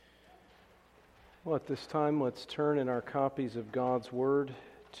Well, at this time, let's turn in our copies of God's Word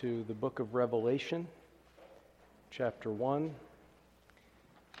to the book of Revelation, chapter 1,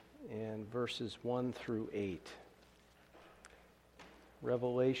 and verses 1 through 8.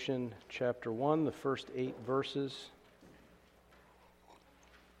 Revelation chapter 1, the first 8 verses.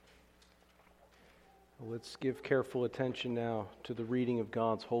 Let's give careful attention now to the reading of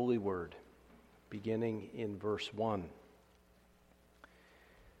God's holy word, beginning in verse 1.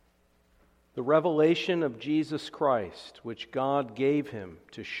 The revelation of Jesus Christ, which God gave him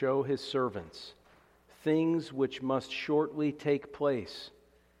to show his servants, things which must shortly take place.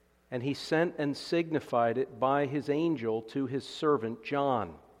 And he sent and signified it by his angel to his servant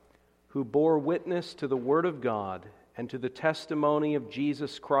John, who bore witness to the word of God and to the testimony of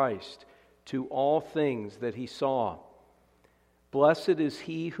Jesus Christ, to all things that he saw. Blessed is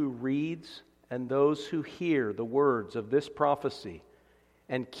he who reads and those who hear the words of this prophecy,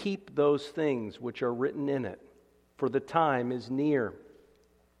 and keep those things which are written in it, for the time is near.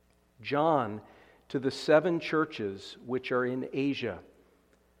 John, to the 7 churches which are in Asia,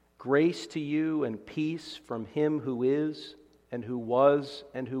 grace to you and peace from him who is, and who was,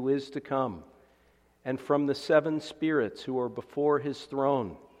 and who is to come, and from the 7 spirits who are before his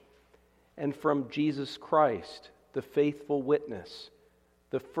throne, and from Jesus Christ, the faithful witness,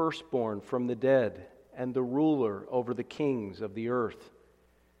 the firstborn from the dead, and the ruler over the kings of the earth.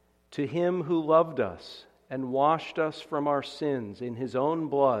 To him who loved us and washed us from our sins in his own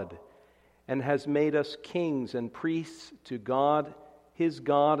blood, and has made us kings and priests to God, his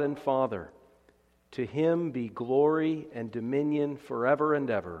God and Father. To him be glory and dominion forever and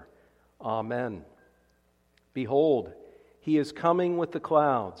ever. Amen. Behold, he is coming with the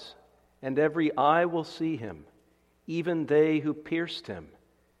clouds, and every eye will see him, even they who pierced him,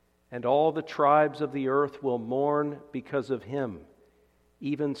 and all the tribes of the earth will mourn because of him.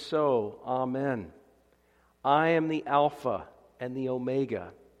 Even so, Amen. I am the Alpha and the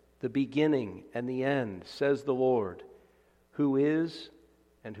Omega, the beginning and the end, says the Lord, who is,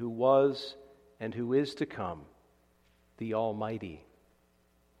 and who was, and who is to come, the Almighty.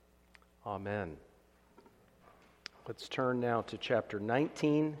 Amen. Let's turn now to chapter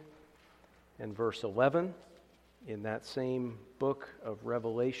 19 and verse 11 in that same book of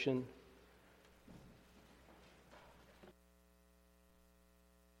Revelation.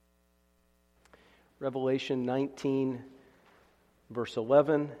 Revelation 19, verse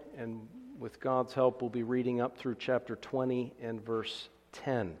 11, and with God's help, we'll be reading up through chapter 20 and verse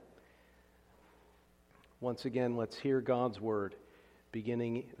 10. Once again, let's hear God's word,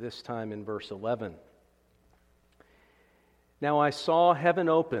 beginning this time in verse 11. Now I saw heaven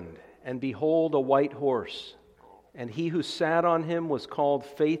opened, and behold, a white horse, and he who sat on him was called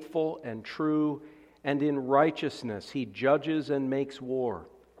Faithful and True, and in righteousness he judges and makes war.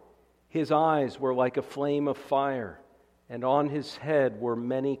 His eyes were like a flame of fire, and on his head were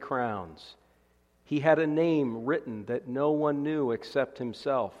many crowns. He had a name written that no one knew except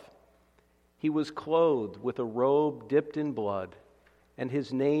himself. He was clothed with a robe dipped in blood, and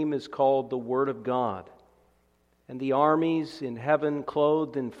his name is called the Word of God. And the armies in heaven,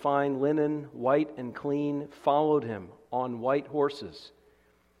 clothed in fine linen, white and clean, followed him on white horses.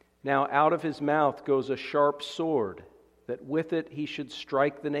 Now out of his mouth goes a sharp sword, that with it he should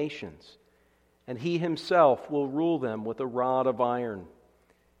strike the nations, and he himself will rule them with a rod of iron.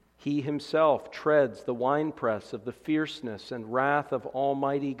 He himself treads the winepress of the fierceness and wrath of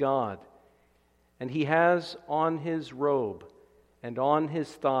Almighty God. And he has on his robe and on his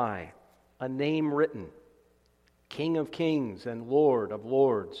thigh a name written, King of Kings and Lord of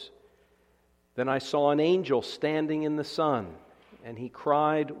Lords. Then I saw an angel standing in the sun, and he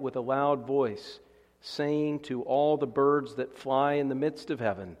cried with a loud voice, saying to all the birds that fly in the midst of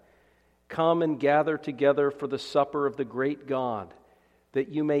heaven, Come and gather together for the supper of the great God, that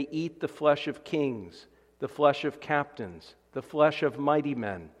you may eat the flesh of kings, the flesh of captains, the flesh of mighty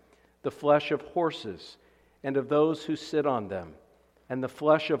men, the flesh of horses, and of those who sit on them, and the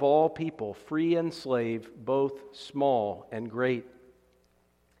flesh of all people, free and slave, both small and great.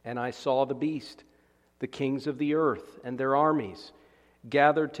 And I saw the beast, the kings of the earth, and their armies,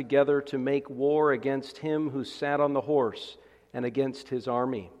 gathered together to make war against him who sat on the horse and against his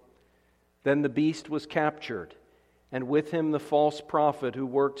army. Then the beast was captured, and with him the false prophet who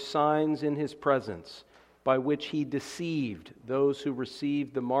worked signs in his presence, by which he deceived those who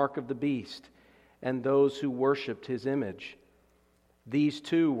received the mark of the beast and those who worshipped his image. These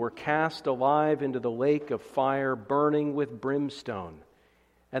two were cast alive into the lake of fire burning with brimstone,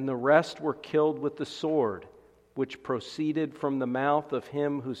 and the rest were killed with the sword, which proceeded from the mouth of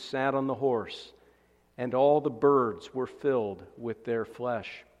him who sat on the horse, and all the birds were filled with their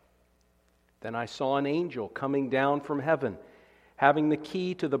flesh. Then I saw an angel coming down from heaven, having the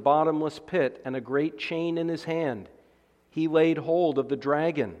key to the bottomless pit and a great chain in his hand. He laid hold of the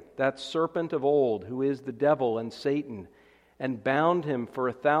dragon, that serpent of old, who is the devil and Satan, and bound him for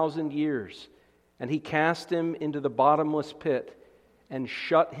 1,000 years. And he cast him into the bottomless pit and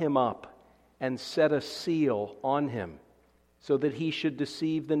shut him up and set a seal on him, so that he should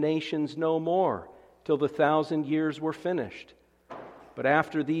deceive the nations no more till the 1,000 years were finished. But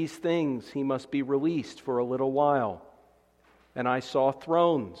after these things he must be released for a little while. And I saw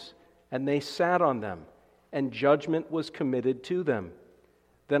thrones, and they sat on them, and judgment was committed to them.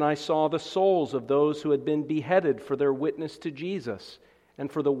 Then I saw the souls of those who had been beheaded for their witness to Jesus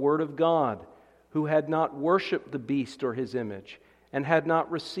and for the word of God, who had not worshipped the beast or his image, and had not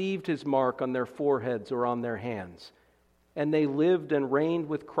received his mark on their foreheads or on their hands. And they lived and reigned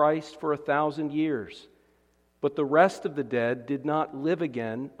with Christ for 1,000 years. But the rest of the dead did not live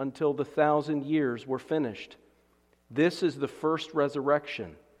again until the 1,000 years were finished. This is the first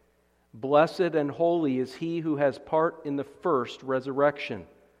resurrection. Blessed and holy is he who has part in the first resurrection.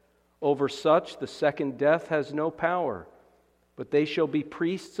 Over such the second death has no power, but they shall be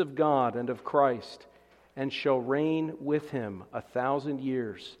priests of God and of Christ, and shall reign with him 1,000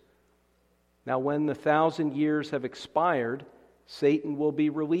 years. Now when the 1,000 years have expired, Satan will be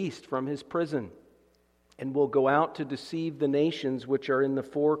released from his prison, and will go out to deceive the nations which are in the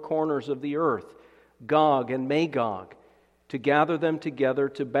four corners of the earth, Gog and Magog, to gather them together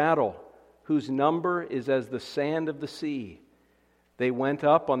to battle, whose number is as the sand of the sea. They went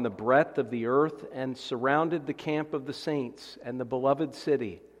up on the breadth of the earth and surrounded the camp of the saints and the beloved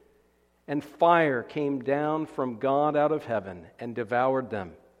city. And fire came down from God out of heaven and devoured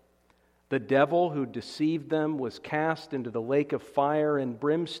them. The devil who deceived them was cast into the lake of fire and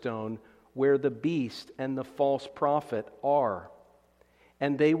brimstone, where the beast and the false prophet are.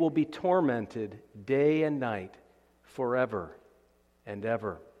 And they will be tormented day and night forever and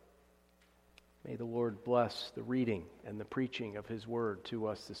ever. May the Lord bless the reading and the preaching of His word to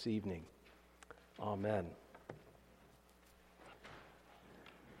us this evening. Amen.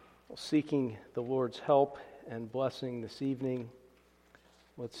 Well, seeking the Lord's help and blessing this evening,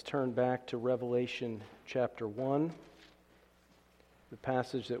 let's turn back to Revelation chapter 1, the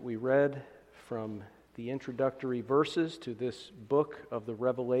passage that we read from the introductory verses to this book of the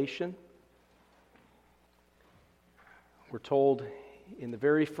Revelation. We're told in the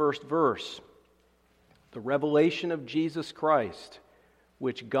very first verse, the revelation of Jesus Christ,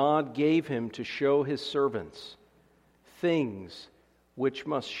 which God gave him to show his servants, things which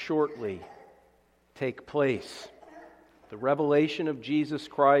must shortly take place. The revelation of Jesus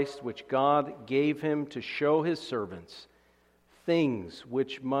Christ, which God gave him to show his servants, things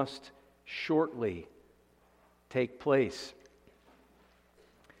which must shortly take place.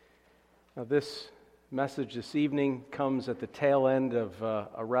 Now, this message this evening comes at the tail end of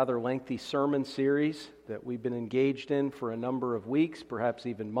a rather lengthy sermon series that we've been engaged in for a number of weeks, perhaps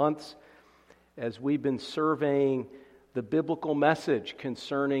even months, as we've been surveying the biblical message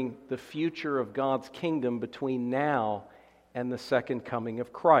concerning the future of God's kingdom between now and the second coming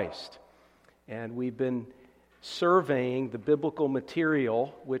of Christ. And we've been surveying the biblical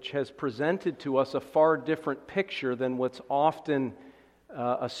material, which has presented to us a far different picture than what's often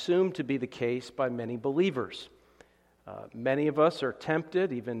assumed to be the case by many believers. Many of us are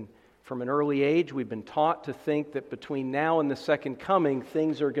tempted, even from an early age, we've been taught to think that between now and the second coming,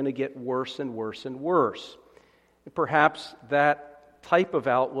 things are going to get worse and worse and worse. And perhaps that type of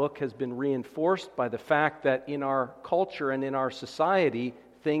outlook has been reinforced by the fact that in our culture and in our society,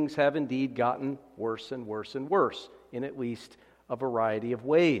 things have indeed gotten worse and worse and worse, in at least a variety of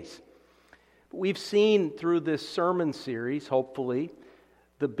ways. But we've seen through this sermon series, hopefully,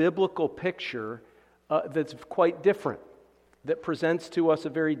 the biblical picture that's quite different, that presents to us a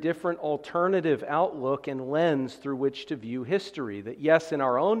very different alternative outlook and lens through which to view history. That yes, in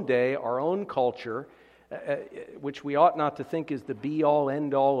our own day, our own culture, which we ought not to think is the be-all,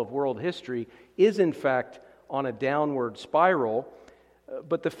 end-all of world history, is in fact on a downward spiral.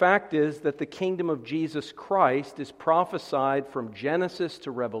 But the fact is that the kingdom of Jesus Christ is prophesied from Genesis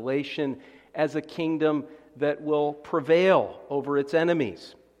to Revelation as a kingdom that will prevail over its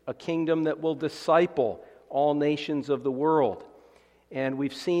enemies, a kingdom that will disciple all nations of the world. And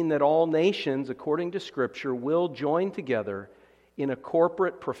we've seen that all nations, according to Scripture, will join together in a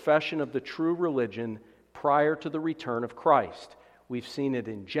corporate profession of the true religion prior to the return of Christ. We've seen it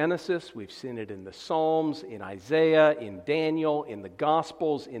in Genesis, we've seen it in the Psalms, in Isaiah, in Daniel, in the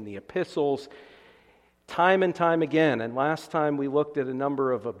Gospels, in the epistles, time and time again. And last time we looked at a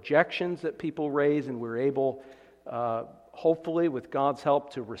number of objections that people raise, and we were able, hopefully with God's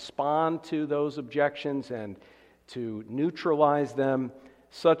help, to respond to those objections and to neutralize them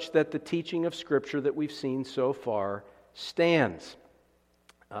such that the teaching of Scripture that we've seen so far stands.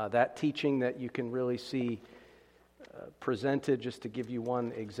 That teaching that you can really see presented, just to give you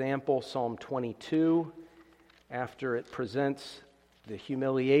one example, Psalm 22, after it presents the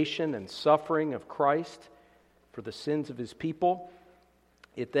humiliation and suffering of Christ for the sins of his people,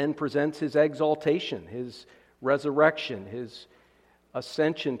 it then presents his exaltation, his resurrection, his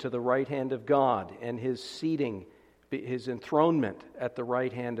ascension to the right hand of God, and his seating, his enthronement at the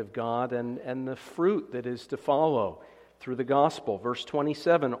right hand of God, and the fruit that is to follow through the gospel. Verse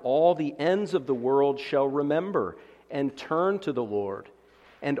 27, all the ends of the world shall remember and turn to the Lord,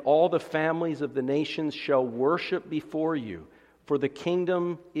 and all the families of the nations shall worship before you. For the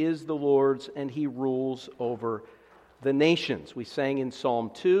kingdom is the Lord's, and he rules over the nations. We sang in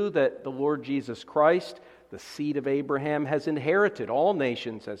Psalm 2 that the Lord Jesus Christ, the seed of Abraham, has inherited all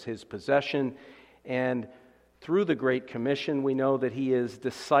nations as his possession, and through the Great Commission we know that he is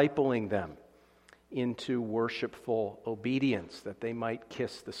discipling them into worshipful obedience, that they might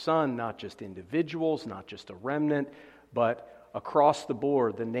kiss the Son, not just individuals, not just a remnant, but across the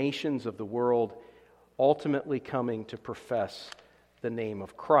board, the nations of the world ultimately coming to profess the name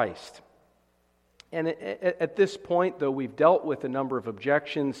of Christ. And at this point, though we've dealt with a number of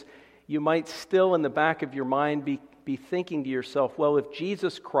objections, you might still in the back of your mind be thinking to yourself, well, if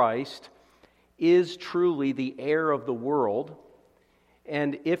Jesus Christ is truly the heir of the world,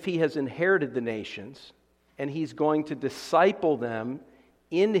 and if he has inherited the nations, and he's going to disciple them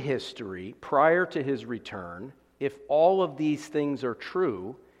in history prior to his return, if all of these things are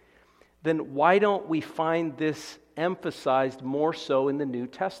true, then why don't we find this emphasized more so in the New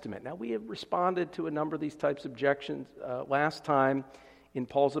Testament? Now, we have responded to a number of these types of objections last time in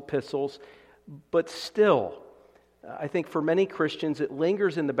Paul's epistles, but still, I think for many Christians it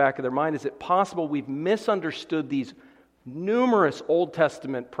lingers in the back of their mind. Is it possible we've misunderstood these numerous Old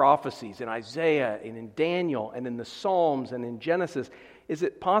Testament prophecies in Isaiah and in Daniel and in the Psalms and in Genesis? Is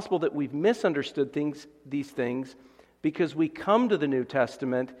it possible that we've misunderstood these things because we come to the New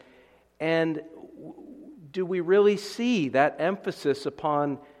Testament, and do we really see that emphasis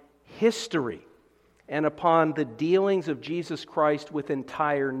upon history and upon the dealings of Jesus Christ with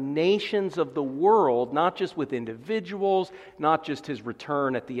entire nations of the world, not just with individuals, not just his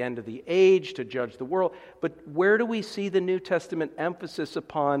return at the end of the age to judge the world, but where do we see the New Testament emphasis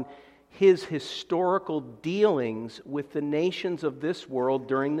upon his historical dealings with the nations of this world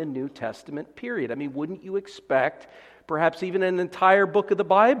during the New Testament period? I mean, wouldn't you expect perhaps even an entire book of the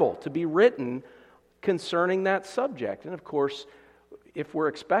Bible to be written concerning that subject? And of course, if we're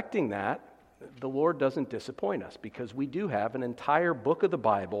expecting that, the Lord doesn't disappoint us, because we do have an entire book of the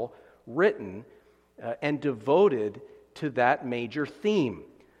Bible written and devoted to that major theme,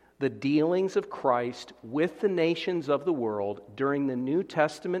 the dealings of Christ with the nations of the world during the New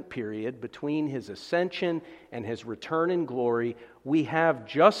Testament period between his ascension and his return in glory. We have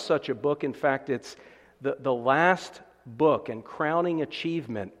just such a book. In fact, it's the last book and crowning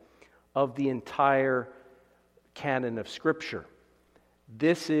achievement of the entire canon of Scripture.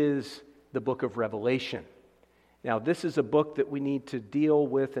 This is the book of Revelation. Now, this is a book that we need to deal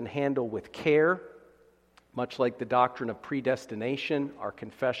with and handle with care. Much like the doctrine of predestination, our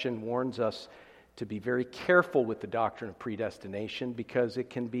confession warns us to be very careful with the doctrine of predestination, because it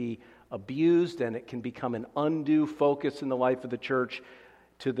can be abused and it can become an undue focus in the life of the church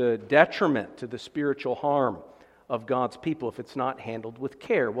to the detriment, to the spiritual harm of God's people if it's not handled with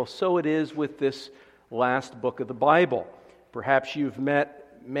care. Well, so it is with this last book of the Bible. Perhaps you've met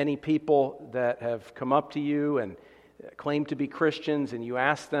many people that have come up to you and claim to be Christians, and you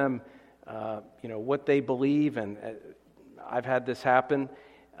ask them, what they believe. And I've had this happen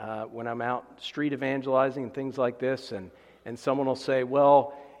when I'm out street evangelizing and things like this, and someone will say,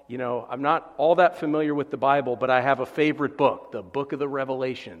 well, I'm not all that familiar with the Bible, but I have a favorite book, the book of the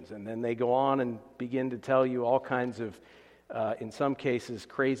Revelations. And then they go on and begin to tell you all kinds of, in some cases,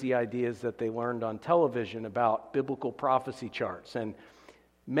 crazy ideas that they learned on television about biblical prophecy charts. And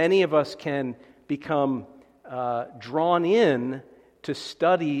many of us can become drawn in to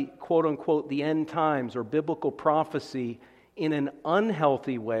study, quote-unquote, the end times or biblical prophecy in an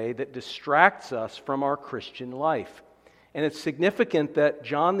unhealthy way that distracts us from our Christian life. And it's significant that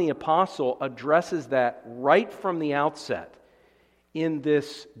John the Apostle addresses that right from the outset in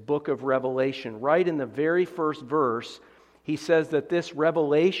this book of Revelation. Right in the very first verse, he says that this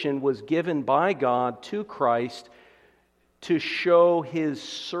revelation was given by God to Christ to show his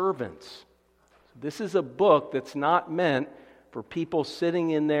servants. This is a book that's not meant for people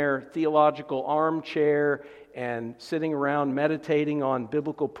sitting in their theological armchair and sitting around meditating on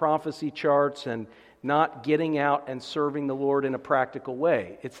biblical prophecy charts and not getting out and serving the Lord in a practical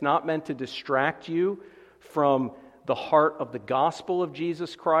way. It's not meant to distract you from the heart of the gospel of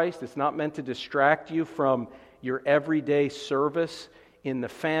Jesus Christ. It's not meant to distract you from your everyday service in the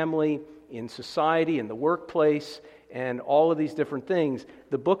family, in society, in the workplace, and all of these different things.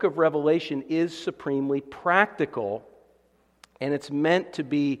 The book of Revelation is supremely practical, and it's meant to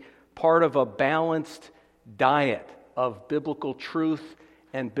be part of a balanced diet of biblical truth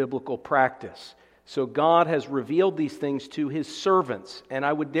and biblical practice. So God has revealed these things to His servants. And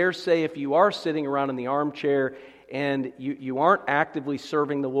I would dare say, if you are sitting around in the armchair and you aren't actively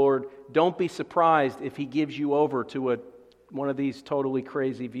serving the Lord, don't be surprised if He gives you over to one of these totally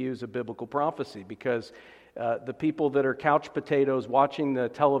crazy views of biblical prophecy, because the people that are couch potatoes watching the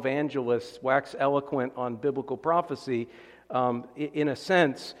televangelists wax eloquent on biblical prophecy, in a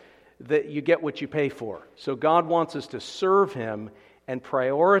sense, that you get what you pay for. So God wants us to serve Him and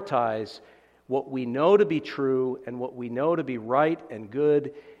prioritize what we know to be true and what we know to be right and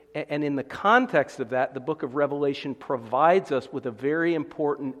good. And in the context of that, the book of Revelation provides us with a very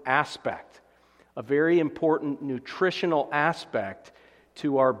important aspect, a very important nutritional aspect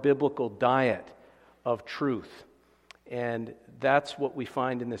to our biblical diet of truth. And that's what we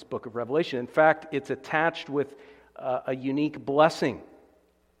find in this book of Revelation. In fact, it's attached with a unique blessing.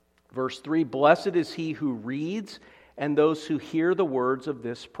 Verse 3, "Blessed is he who reads and those who hear the words of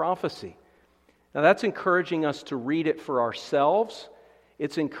this prophecy." Now that's encouraging us to read it for ourselves.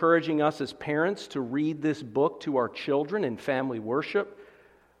 It's encouraging us as parents to read this book to our children in family worship.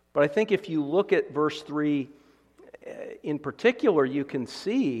 But I think if you look at verse 3 in particular, you can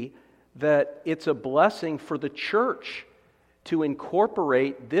see that it's a blessing for the church to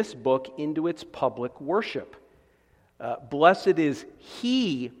incorporate this book into its public worship. Blessed is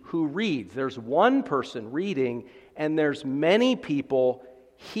he who reads. There's one person reading, and there's many people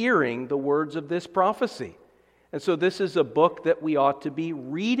hearing the words of this prophecy. And so this is a book that we ought to be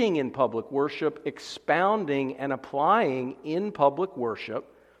reading in public worship, expounding and applying in public worship,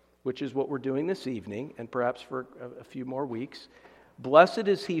 which is what we're doing this evening and perhaps for a few more weeks. Blessed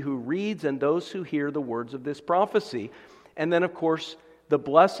is he who reads and those who hear the words of this prophecy. And then, of course, the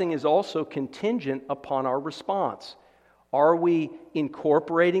blessing is also contingent upon our response. Are we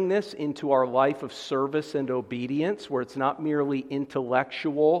incorporating this into our life of service and obedience, where it's not merely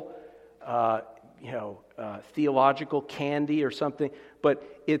intellectual, theological candy or something,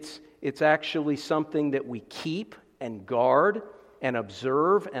 but it's actually something that we keep and guard and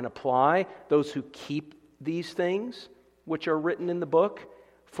observe and apply? Those who keep these things, which are written in the book,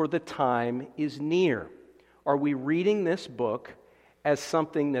 for the time is near. Are we reading this book as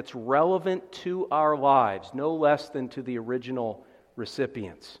something that's relevant to our lives, no less than to the original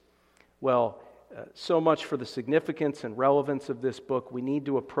recipients? Well, so much for the significance and relevance of this book. We need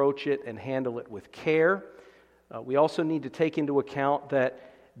to approach it and handle it with care. We also need to take into account that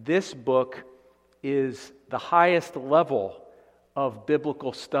this book is the highest level of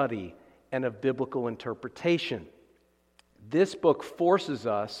biblical study and of biblical interpretation. This book forces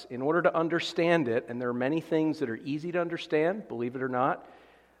us, in order to understand it, and there are many things that are easy to understand, believe it or not,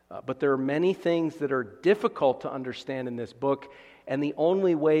 but there are many things that are difficult to understand in this book, and the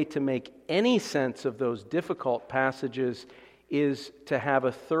only way to make any sense of those difficult passages is to have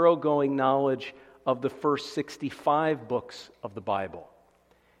a thoroughgoing knowledge of the first 65 books of the Bible.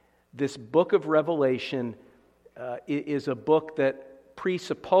 This book of Revelation is a book that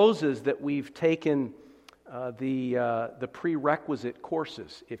presupposes that we've taken the prerequisite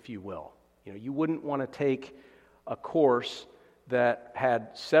courses, if you will. You wouldn't want to take a course that had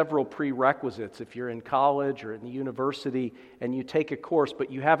several prerequisites. If you're in college or in the university and you take a course, but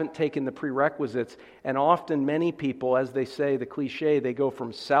you haven't taken the prerequisites, and often many people, as they say, the cliche, they go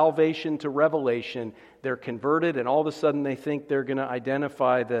from salvation to revelation, they're converted, and all of a sudden they think they're going to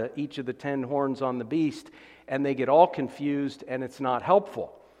identify each of the 10 horns on the beast, and they get all confused, and it's not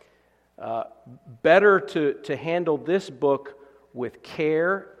helpful. Better to handle this book with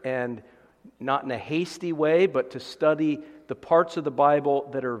care and not in a hasty way, but to study the parts of the Bible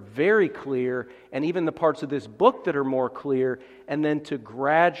that are very clear, and even the parts of this book that are more clear, and then to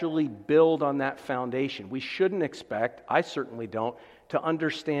gradually build on that foundation. We shouldn't expect, I certainly don't, to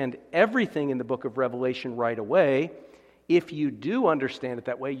understand everything in the book of Revelation right away. If you do understand it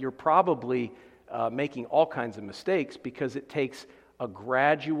that way, you're probably making all kinds of mistakes, because it takes a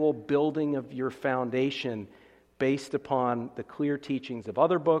gradual building of your foundation based upon the clear teachings of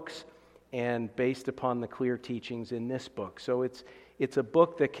other books and based upon the clear teachings in this book. So it's a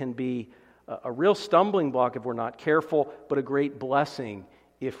book that can be a real stumbling block if we're not careful, but a great blessing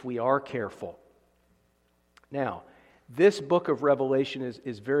if we are careful. Now, this book of Revelation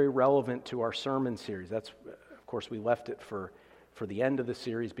is very relevant to our sermon series. That's, of course, we left it for the end of the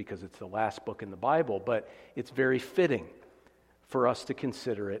series because it's the last book in the Bible, but it's very fitting for us to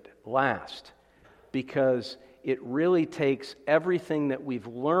consider it last, because it really takes everything that we've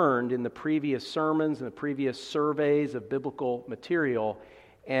learned in the previous sermons and the previous surveys of biblical material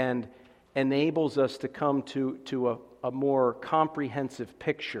and enables us to come to a more comprehensive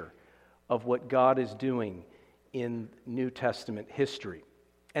picture of what God is doing in New Testament history.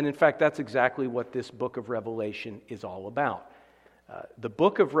 And in fact, that's exactly what this book of Revelation is all about. The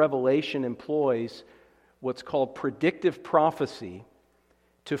book of Revelation employs what's called predictive prophecy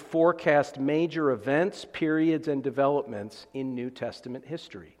to forecast major events, periods, and developments in New Testament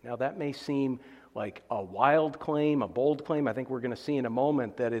history. Now, that may seem like a wild claim, a bold claim. I think we're going to see in a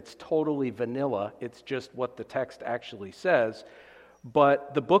moment that it's totally vanilla. It's just what the text actually says.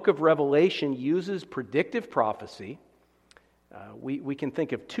 But the book of Revelation uses predictive prophecy. We can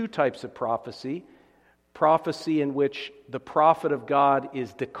think of two types of prophecy. Prophecy in which the prophet of God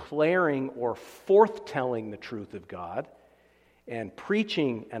is declaring or forthtelling the truth of God and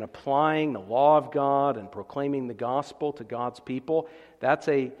preaching and applying the law of God and proclaiming the gospel to God's people. That's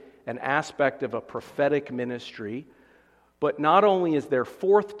an aspect of a prophetic ministry. But not only is there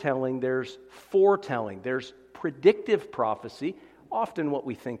forthtelling, there's foretelling. There's predictive prophecy, often what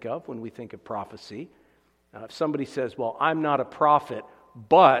we think of when we think of prophecy. If somebody says, well, I'm not a prophet,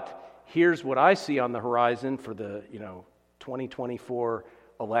 but here's what I see on the horizon for the 2024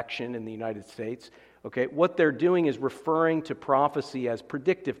 election in the United States. Okay, what they're doing is referring to prophecy as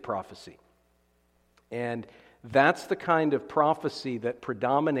predictive prophecy. And that's the kind of prophecy that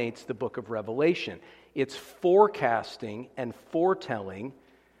predominates the book of Revelation. It's forecasting and foretelling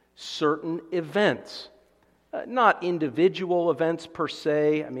certain events. Not individual events per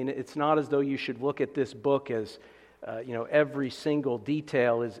se. I mean, it's not as though you should look at this book as every single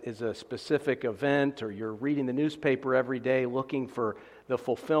detail is a specific event, or you're reading the newspaper every day looking for the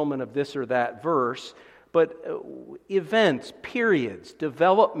fulfillment of this or that verse. But events, periods,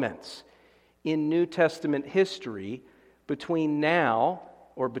 developments in New Testament history between now,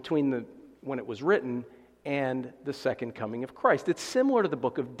 or between when it was written, and the second coming of Christ. It's similar to the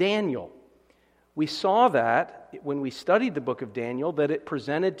book of Daniel. We saw that when we studied the book of Daniel, that it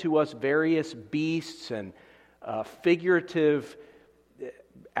presented to us various beasts and figurative,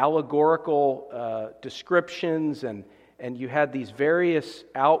 allegorical descriptions, and you had these various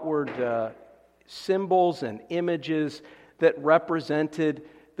outward symbols and images that represented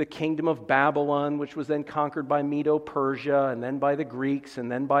the kingdom of Babylon, which was then conquered by Medo-Persia, and then by the Greeks,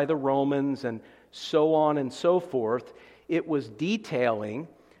 and then by the Romans, and so on and so forth. It was detailing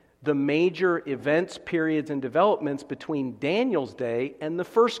the major events, periods, and developments between Daniel's day and the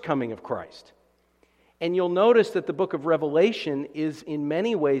first coming of Christ. And you'll notice that the book of Revelation is in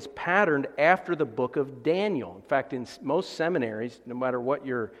many ways patterned after the book of Daniel. In fact, in most seminaries, no matter what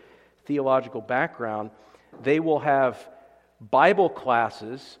your theological background, they will have Bible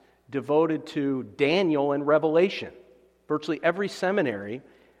classes devoted to Daniel and Revelation. Virtually every seminary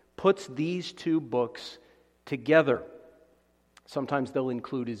puts these two books together. Sometimes they'll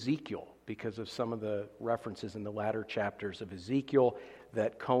include Ezekiel because of some of the references in the latter chapters of Ezekiel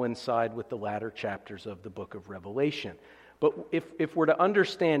that coincide with the latter chapters of the book of Revelation. But if we're to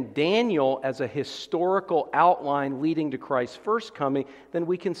understand Daniel as a historical outline leading to Christ's first coming, then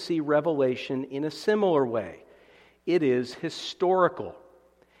we can see Revelation in a similar way. It is historical.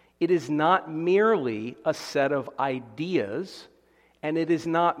 It is not merely a set of ideas, and it is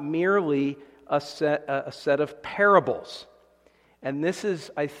not merely a set of parables. And this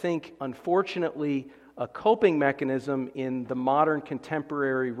is, I think, unfortunately, a coping mechanism in the modern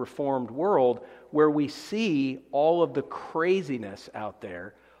contemporary Reformed world, where we see all of the craziness out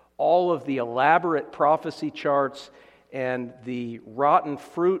there, all of the elaborate prophecy charts and the rotten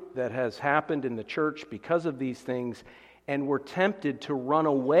fruit that has happened in the church because of these things, and we're tempted to run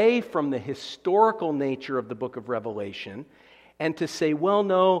away from the historical nature of the book of Revelation and to say, well,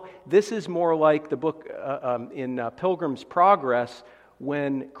 no, this is more like the book in Pilgrim's Progress,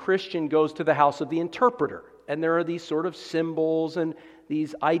 when Christian goes to the house of the interpreter. And there are these sort of symbols and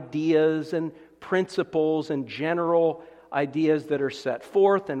these ideas and principles and general ideas that are set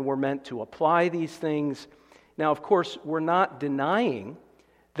forth, and we're meant to apply these things. Now, of course, we're not denying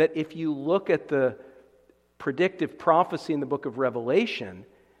that if you look at the predictive prophecy in the book of Revelation,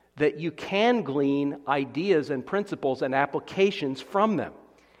 that you can glean ideas and principles and applications from them.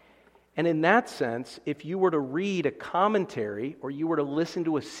 And in that sense, if you were to read a commentary or you were to listen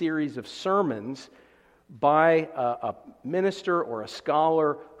to a series of sermons by a minister or a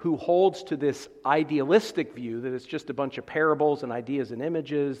scholar who holds to this idealistic view that it's just a bunch of parables and ideas and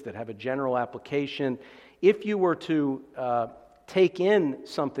images that have a general application, if you were to take in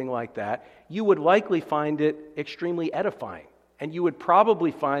something like that, you would likely find it extremely edifying. And you would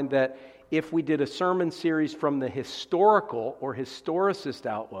probably find that if we did a sermon series from the historical or historicist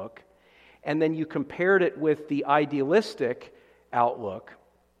outlook, and then you compared it with the idealistic outlook,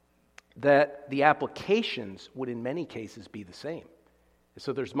 that the applications would in many cases be the same.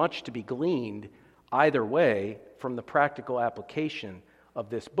 So there's much to be gleaned either way from the practical application of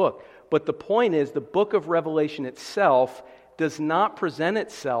this book. But the point is, the book of Revelation itself does not present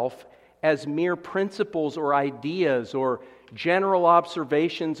itself as mere principles or ideas or general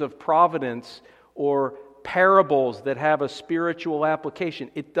observations of providence or parables that have a spiritual application.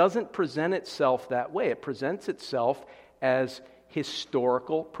 It doesn't present itself that way. It presents itself as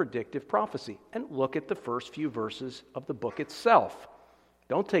historical predictive prophecy. And look at the first few verses of the book itself.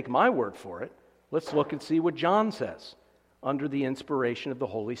 Don't take my word for it. Let's look and see what John says under the inspiration of the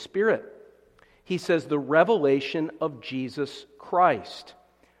Holy Spirit. He says, the revelation of Jesus Christ,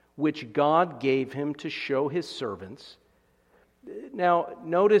 which God gave him to show his servants. Now,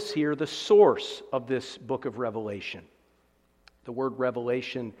 notice here the source of this book of Revelation. The word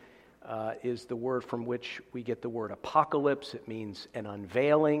revelation is the word from which we get the word apocalypse. It means an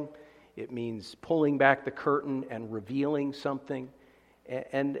unveiling. It means pulling back the curtain and revealing something.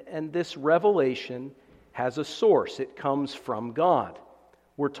 And this revelation has a source. It comes from God.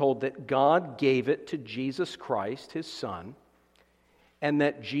 We're told that God gave it to Jesus Christ, his Son, and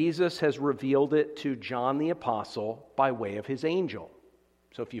that Jesus has revealed it to John the Apostle by way of his angel.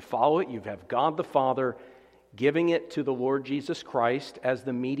 So if you follow it, you have God the Father giving it to the Lord Jesus Christ as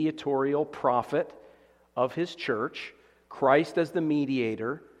the mediatorial prophet of his church. Christ as the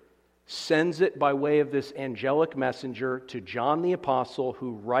mediator sends it by way of this angelic messenger to John the Apostle,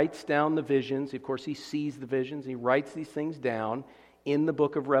 who writes down the visions. Of course, he sees the visions. He writes these things down in the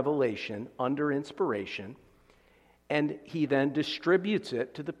book of Revelation under inspiration, and he then distributes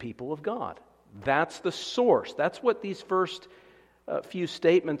it to the people of God. That's the source. That's what these first few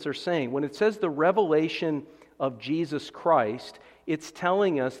statements are saying. When it says the revelation of Jesus Christ, it's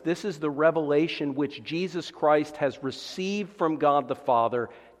telling us this is the revelation which Jesus Christ has received from God the Father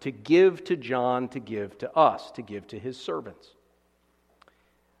to give to John, to give to us, to give to his servants.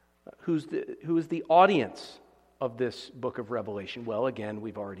 Who is the audience of this book of Revelation? Well, again,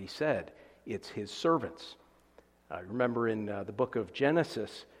 we've already said, it's his servants. Remember in the book of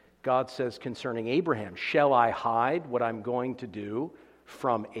Genesis, God says concerning Abraham, shall I hide what I'm going to do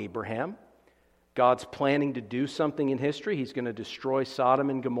from Abraham? God's planning to do something in history. He's going to destroy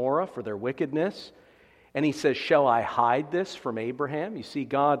Sodom and Gomorrah for their wickedness. And he says, shall I hide this from Abraham? You see,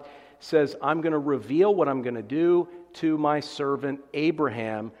 God says, I'm going to reveal what I'm going to do to my servant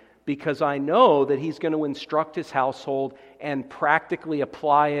Abraham, because I know that he's going to instruct his household and practically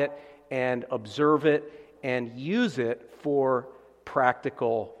apply it and observe it and use it for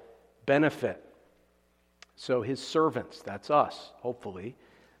practical benefit. So his servants, that's us, hopefully,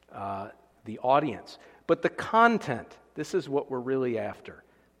 the audience. But the content, this is what we're really after.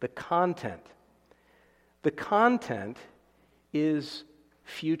 The content. The content is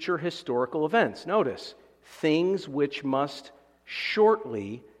future historical events. Notice, things which must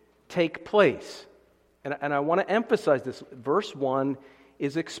shortly take place. And I want to emphasize this. Verse 1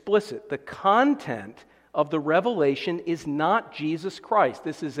 is explicit. The content of the revelation is not Jesus Christ.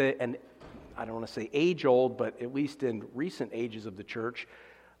 This is I don't want to say age-old, but at least in recent ages of the church,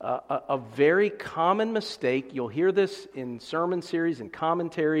 a very common mistake. You'll hear this in sermon series and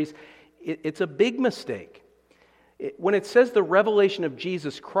commentaries. It's a big mistake. When it says the revelation of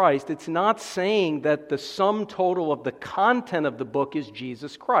Jesus Christ, it's not saying that the sum total of the content of the book is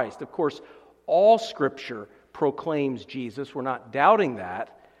Jesus Christ. Of course, all Scripture proclaims Jesus. We're not doubting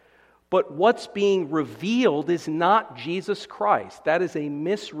that. But what's being revealed is not Jesus Christ. That is a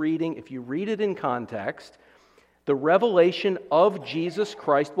misreading. If you read it in context, the revelation of Jesus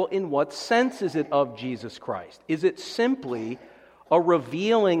Christ, well, in what sense is it of Jesus Christ? Is it simply a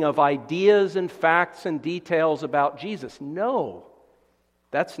revealing of ideas and facts and details about Jesus? No,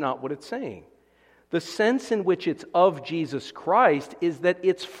 that's not what it's saying. The sense in which it's of Jesus Christ is that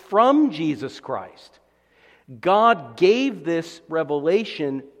it's from Jesus Christ. God gave this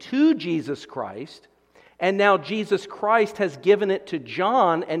revelation to Jesus Christ, and now Jesus Christ has given it to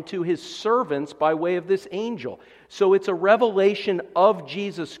John and to his servants by way of this angel. So it's a revelation of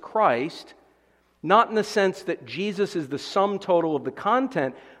Jesus Christ, not in the sense that Jesus is the sum total of the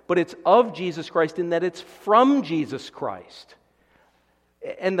content, but it's of Jesus Christ in that it's from Jesus Christ.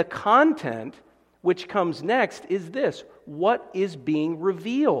 And the content which comes next is this: what is being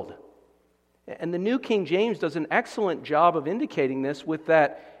revealed? And the New King James does an excellent job of indicating this with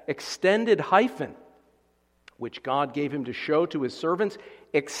that extended hyphen, which God gave him to show to his servants.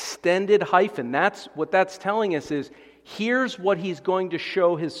 Extended hyphen. That's what that's telling us is, here's what he's going to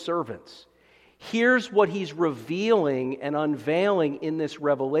show his servants. Here's what he's revealing and unveiling in this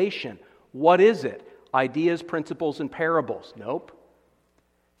revelation. What is it? Ideas, principles, and parables? Nope.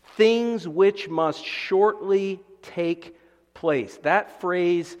 Things which must shortly take place. That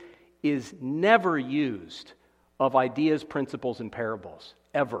phrase is never used of ideas, principles, and parables,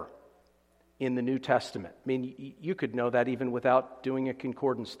 ever, in the New Testament. I mean, you could know that even without doing a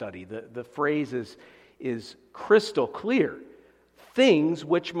concordance study. The phrase is crystal clear. Things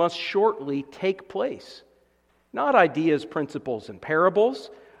which must shortly take place. Not ideas, principles, and parables,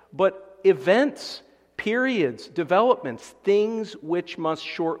 but events, periods, developments, things which must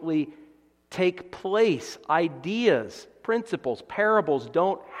shortly take place. Ideas, principles, parables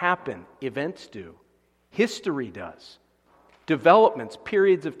don't happen. Events do. History does. Developments,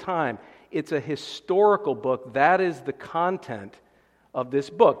 periods of time. It's a historical book. That is the content of this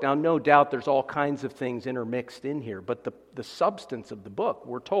book. Now, no doubt there's all kinds of things intermixed in here, but the substance of the book,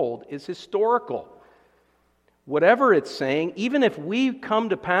 we're told, is historical. Whatever it's saying, even if we come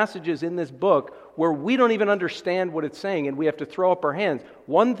to passages in this book where we don't even understand what it's saying and we have to throw up our hands,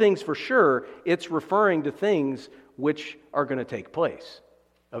 one thing's for sure, it's referring to things which are going to take place,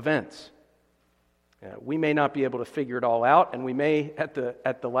 events. We may not be able to figure it all out, and we may, at the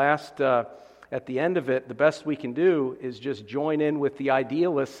end of it, the best we can do is just join in with the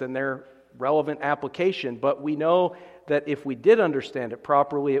idealists and their relevant application. But we know that if we did understand it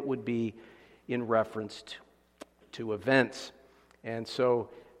properly, it would be in reference to events. And so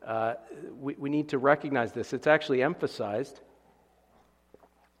we need to recognize this. It's actually emphasized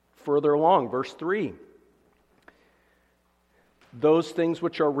further along, verse 3. Those things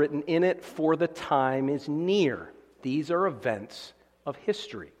which are written in it, for the time is near. These are events of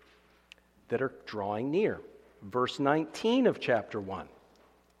history that are drawing near. Verse 19 of chapter 1.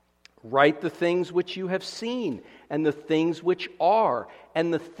 Write the things which you have seen, and the things which are,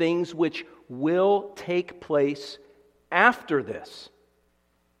 and the things which will take place after this.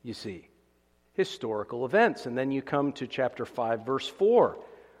 You see, historical events. And then you come to chapter 5, verse 4,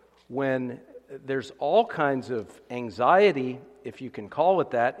 when there's all kinds of anxiety, if you can call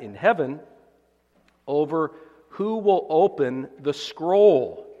it that, in heaven, over who will open the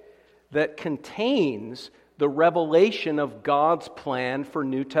scroll that contains the revelation of God's plan for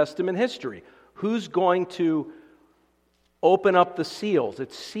New Testament history. Who's going to open up the seals?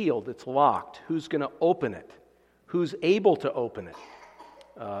 It's sealed, it's locked. Who's going to open it? Who's able to open it?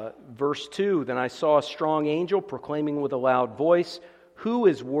 Verse 2, then I saw a strong angel proclaiming with a loud voice, who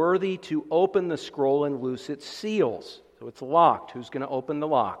is worthy to open the scroll and loose its seals? So it's locked. Who's going to open the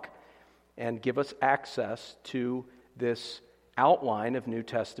lock and give us access to this outline of New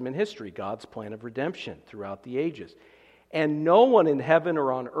Testament history, God's plan of redemption throughout the ages? And no one in heaven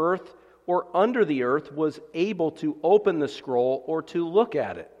or on earth or under the earth was able to open the scroll or to look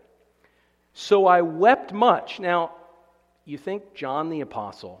at it. So I wept much. Now, you think John the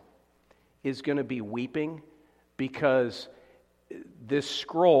Apostle is going to be weeping because this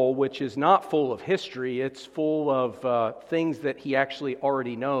scroll, which is not full of history, it's full of things that he actually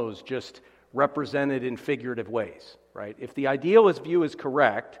already knows, just represented in figurative ways, right? If the idealist view is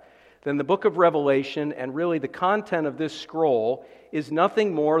correct, then the book of Revelation and really the content of this scroll is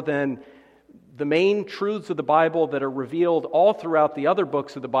nothing more than the main truths of the Bible that are revealed all throughout the other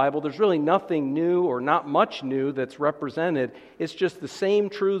books of the Bible. There's really nothing new or not much new that's represented. It's just the same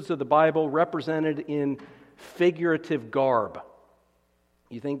truths of the Bible represented in figurative garb.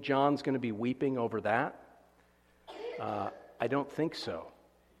 You think John's going to be weeping over that? I don't think so.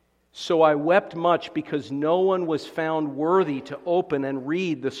 So I wept much because no one was found worthy to open and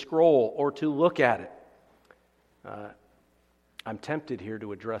read the scroll or to look at it. I'm tempted here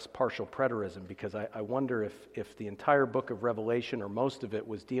to address partial preterism because I wonder if the entire book of Revelation or most of it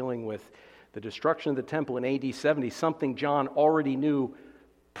was dealing with the destruction of the temple in AD 70, something John already knew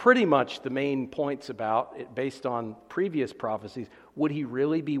pretty much the main points about it based on previous prophecies. Would he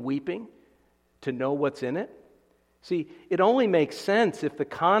really be weeping to know what's in it? See, it only makes sense if the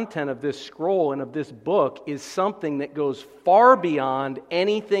content of this scroll and of this book is something that goes far beyond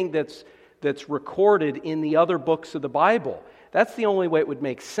anything that's recorded in the other books of the Bible. That's the only way it would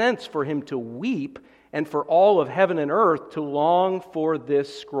make sense for him to weep and for all of heaven and earth to long for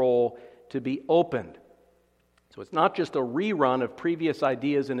this scroll to be opened. So it's not just a rerun of previous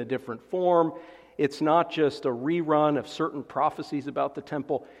ideas in a different form. It's not just a rerun of certain prophecies about the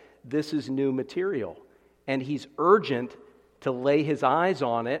temple. this is new material. And he's urgent to lay his eyes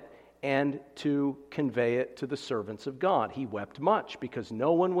on it and to convey it to the servants of God. He wept much because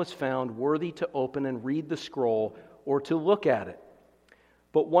no one was found worthy to open and read the scroll or to look at it.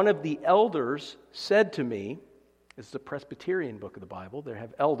 But one of the elders said to me, this is a Presbyterian book of the Bible, they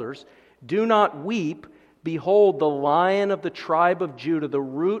have elders, "Do not weep. Behold, the Lion of the tribe of Judah, the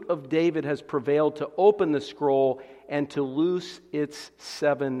Root of David, has prevailed to open the scroll and to loose its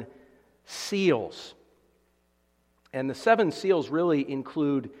 7 seals." And the 7 seals really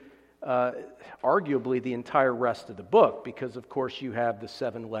include arguably the entire rest of the book, because of course you have the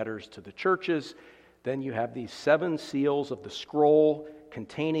 7 letters to the churches, then you have these 7 seals of the scroll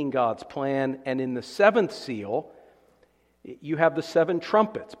containing God's plan, and in the 7th seal, you have the 7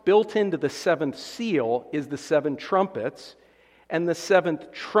 trumpets. Built into the 7th seal is the 7 trumpets, and the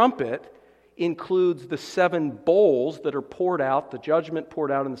 7th trumpet includes the 7 bowls that are poured out, the judgment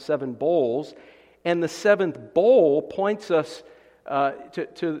poured out in the 7 bowls, and the 7th bowl points us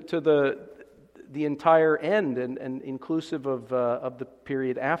to the entire end and inclusive of the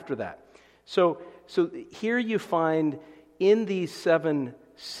period after that. So here you find in these 7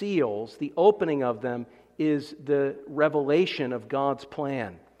 seals, the opening of them is the revelation of God's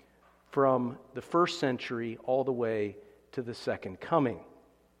plan from the 1st century all the way to the second coming.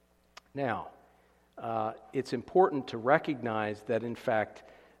 Now, it's important to recognize that, in fact,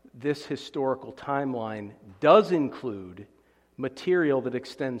 this historical timeline does include material that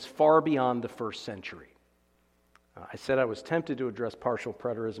extends far beyond the 1st century. I said I was tempted to address partial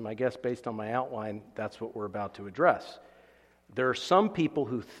preterism. I guess based on my outline, that's what we're about to address. There are some people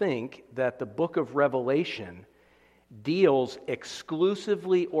who think that the book of Revelation deals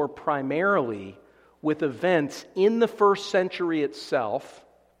exclusively or primarily with events in the 1st century itself,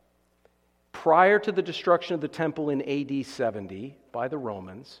 prior to the destruction of the temple in AD 70 by the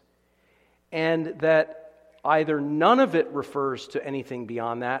Romans, and that either none of it refers to anything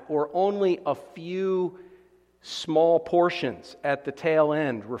beyond that, or only a few small portions at the tail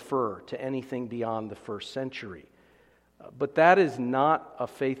end refer to anything beyond the 1st century. But that is not a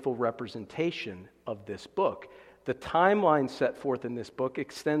faithful representation of this book. The timeline set forth in this book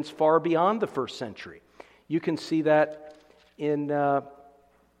extends far beyond the 1st century. You can see that in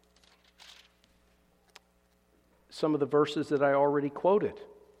some of the verses that I already quoted.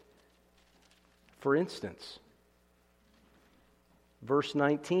 For instance, verse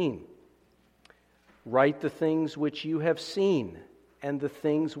 19, "Write the things which you have seen, and the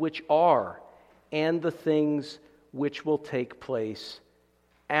things which are, and the things which will take place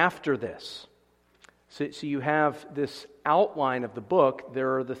after this." So you have this outline of the book.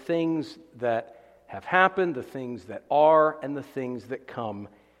 There are the things that have happened, the things that are, and the things that come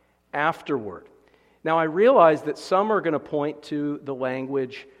afterward. Now, I realize that some are going to point to the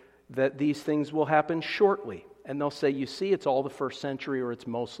language that these things will happen shortly. And they'll say, you see, it's all the 1st century, or it's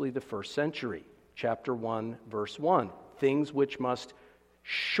mostly the 1st century. Chapter 1, verse 1. Things which must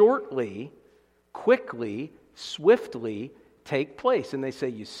shortly, quickly, swiftly take place. And they say,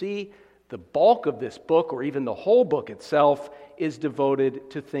 you see, the bulk of this book, or even the whole book itself, is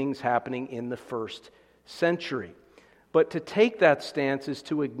devoted to things happening in the 1st century. But to take that stance is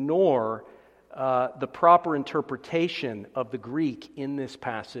to ignore the proper interpretation of the Greek in this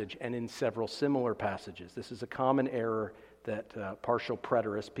passage and in several similar passages. This is a common error that partial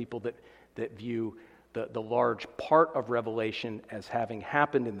preterists, people that view the large part of Revelation as having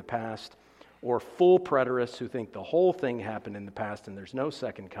happened in the past, or full preterists who think the whole thing happened in the past and there's no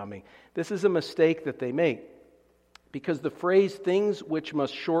second coming. This is a mistake that they make, because the phrase "things which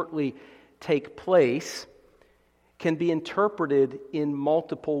must shortly take place" can be interpreted in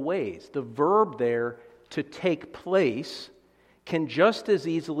multiple ways. The verb there, "to take place," can just as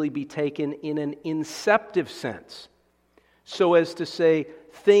easily be taken in an inceptive sense, so as to say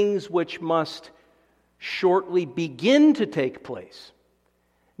things which must shortly begin to take place.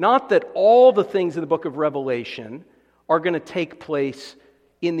 Not that all the things in the book of Revelation are going to take place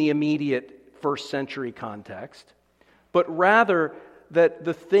in the immediate 1st century context, but rather that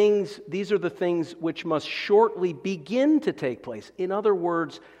these are the things which must shortly begin to take place. In other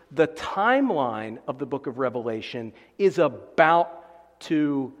words, the timeline of the book of Revelation is about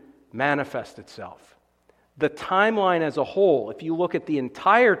to manifest itself. The timeline as a whole, if you look at the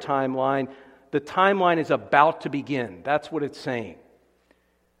entire timeline, the timeline is about to begin. That's what it's saying.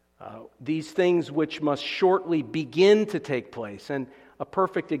 These things which must shortly begin to take place. And a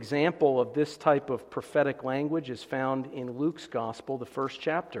perfect example of this type of prophetic language is found in Luke's Gospel, the 1st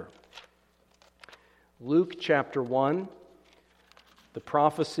chapter. Luke chapter 1, the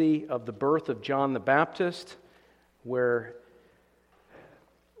prophecy of the birth of John the Baptist, where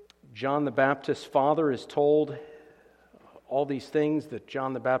John the Baptist's father is told all these things that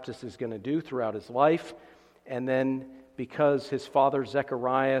John the Baptist is going to do throughout his life. And then because his father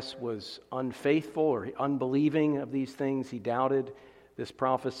Zacharias was unfaithful or unbelieving of these things, he doubted this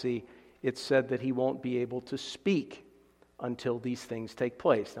prophecy. It's said that he won't be able to speak until these things take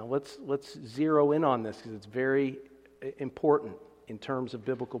place. Now let's zero in on this because it's very important in terms of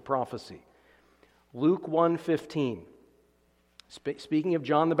biblical prophecy. Luke 1:15. Speaking of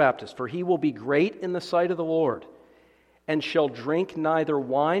John the Baptist, for he will be great in the sight of the Lord, and shall drink neither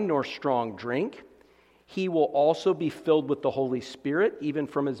wine nor strong drink. He will also be filled with the Holy Spirit, even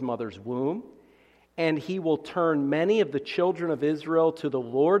from his mother's womb. And he will turn many of the children of Israel to the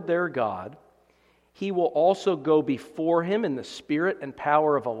Lord their God. He will also go before him in the spirit and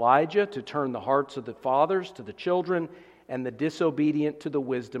power of Elijah to turn the hearts of the fathers to the children and the disobedient to the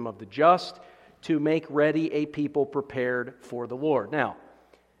wisdom of the just, to make ready a people prepared for the Lord. Now,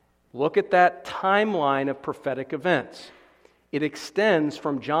 look at that timeline of prophetic events. It extends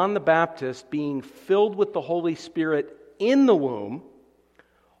from John the Baptist being filled with the Holy Spirit in the womb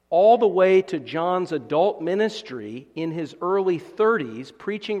all the way to John's adult ministry in his early 30s,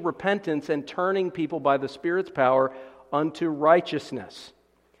 preaching repentance and turning people by the Spirit's power unto righteousness.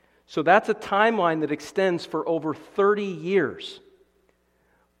 So that's a timeline that extends for over 30 years.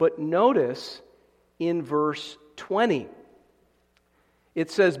 But notice in verse 20,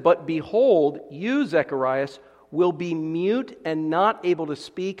 it says, but behold, you, Zacharias, will be mute and not able to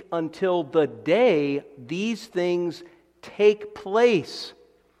speak until the day these things take place,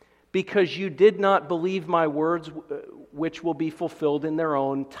 because you did not believe my words, which will be fulfilled in their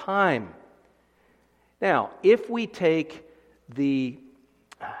own time. Now, if we take the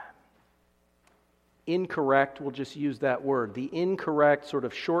incorrect, we'll just use that word, the incorrect sort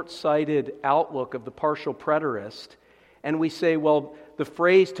of short-sighted outlook of the partial preterist, and we say, well, the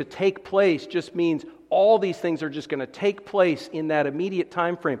phrase to take place just means all these things are just going to take place in that immediate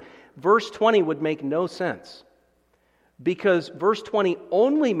time frame. Verse 20 would make no sense, because verse 20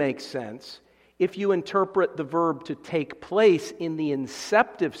 only makes sense if you interpret the verb to take place in the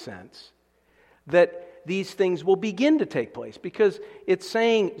inceptive sense, that these things will begin to take place, because it's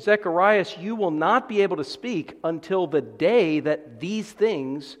saying, Zacharias, you will not be able to speak until the day that these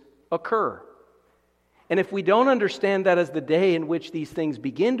things occur. And if we don't understand that as the day in which these things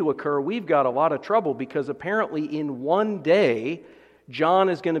begin to occur, we've got a lot of trouble, because apparently in one day, John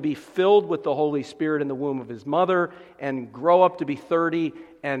is going to be filled with the Holy Spirit in the womb of his mother and grow up to be 30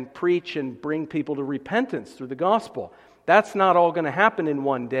 and preach and bring people to repentance through the gospel. That's not all going to happen in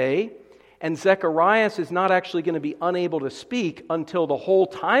one day. And Zacharias is not actually going to be unable to speak until the whole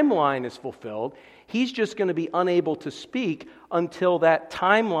timeline is fulfilled. He's just going to be unable to speak until that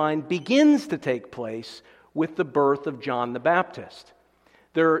timeline begins to take place with the birth of John the Baptist.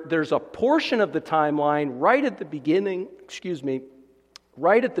 There's a portion of the timeline right at the beginning,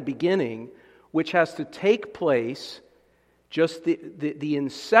 which has to take place. Just the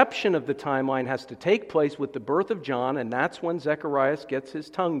inception of the timeline has to take place with the birth of John, and that's when Zacharias gets his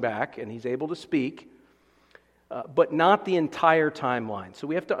tongue back and he's able to speak, but not the entire timeline. So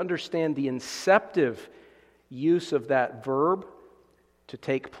we have to understand the inceptive use of that verb to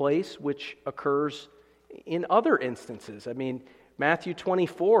take place, which occurs in other instances. I mean, Matthew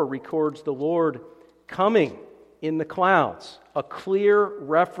 24 records the Lord coming in the clouds, a clear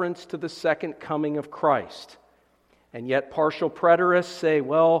reference to the second coming of Christ. And yet partial preterists say,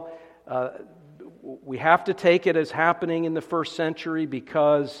 well, we have to take it as happening in the first century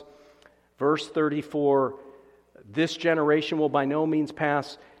because verse 34, this generation will by no means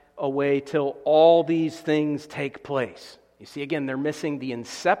pass away till all these things take place. You see, again, they're missing the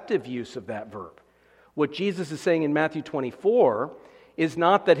inceptive use of that verb. What Jesus is saying in Matthew 24 is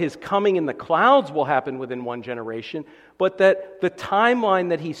not that his coming in the clouds will happen within one generation, but that the timeline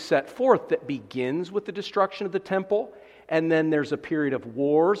that he set forth that begins with the destruction of the temple, and then there's a period of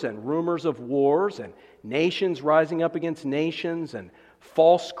wars and rumors of wars and nations rising up against nations and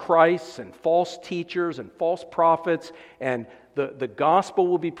false Christs and false teachers and false prophets, and the gospel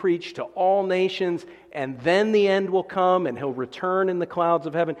will be preached to all nations, and then the end will come and he'll return in the clouds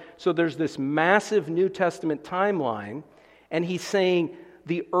of heaven. So there's this massive New Testament timeline. And he's saying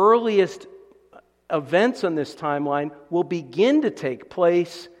the earliest events on this timeline will begin to take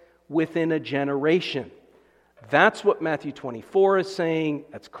place within a generation. That's what Matthew 24 is saying.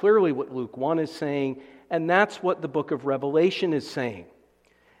 That's clearly what Luke 1 is saying. And that's what the book of Revelation is saying.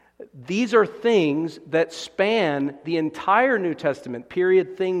 These are things that span the entire New Testament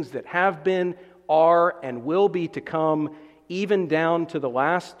period, things that have been, are, and will be to come, even down to the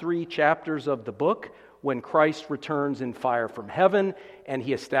last 3 chapters of the book, when Christ returns in fire from heaven and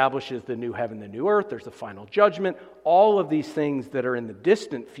he establishes the new heaven, the new earth. There's the final judgment. All of these things that are in the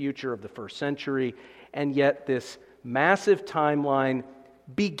distant future of the first century. And yet this massive timeline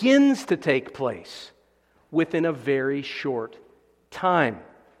begins to take place within a very short time.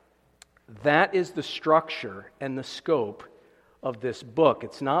 That is the structure and the scope of this book.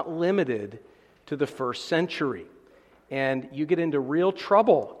 It's not limited to the first century. And you get into real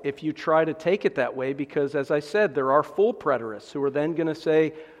trouble if you try to take it that way because, as I said, there are full preterists who are then going to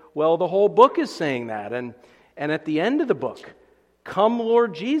say, well, the whole book is saying that. And at the end of the book, come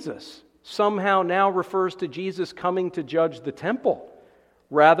Lord Jesus, somehow now refers to Jesus coming to judge the temple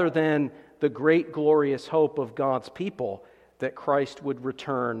rather than the great glorious hope of God's people that Christ would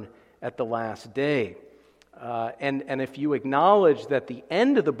return at the last day. And if you acknowledge that the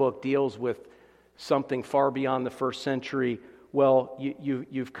end of the book deals with something far beyond the first century, well,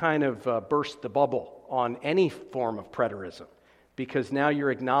 you've kind of burst the bubble on any form of preterism, because now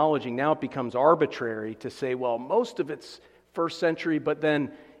you're acknowledging, now it becomes arbitrary to say, well, most of it's first century, but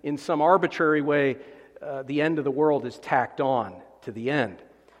then in some arbitrary way, the end of the world is tacked on to the end,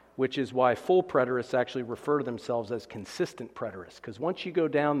 which is why full preterists actually refer to themselves as consistent preterists, because once you go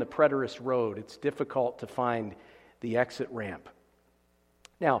down the preterist road, it's difficult to find the exit ramp.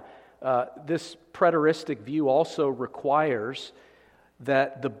 Now, this preteristic view also requires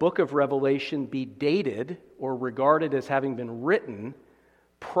that the book of Revelation be dated or regarded as having been written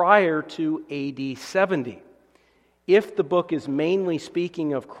prior to AD 70. If the book is mainly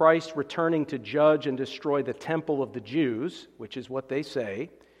speaking of Christ returning to judge and destroy the temple of the Jews, which is what they say,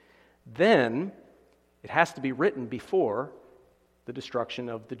 then it has to be written before the destruction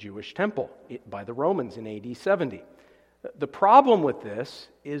of the Jewish temple by the Romans in AD 70. The problem with this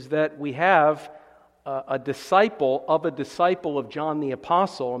is that we have a disciple of John the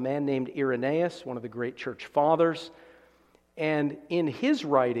Apostle, a man named Irenaeus, one of the great church fathers. And in his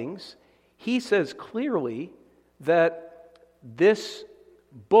writings, he says clearly that this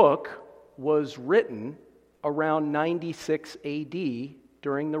book was written around 96 AD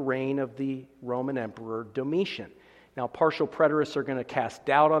during the reign of the Roman Emperor Domitian. Now, partial preterists are going to cast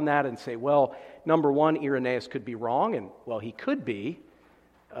doubt on that and say, well, number one, Irenaeus could be wrong, and, well, he could be,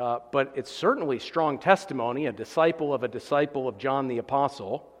 but it's certainly strong testimony, a disciple of John the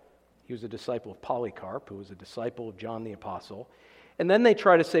Apostle. He was a disciple of Polycarp, who was a disciple of John the Apostle. And then they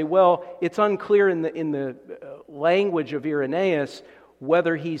try to say, well, it's unclear in the language of Irenaeus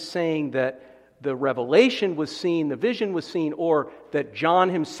whether he's saying that the revelation was seen, the vision was seen, or that John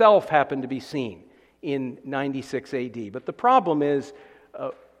himself happened to be seen in 96 AD. But the problem is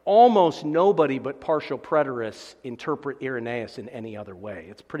almost nobody but partial preterists interpret Irenaeus in any other way.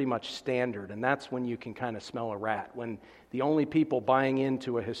 It's pretty much standard, and that's when you can kind of smell a rat, when the only people buying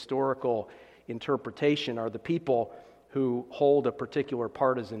into a historical interpretation are the people who hold a particular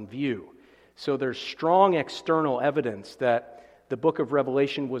partisan view. So there's strong external evidence that the book of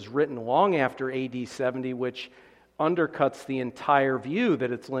Revelation was written long after AD 70, which undercuts the entire view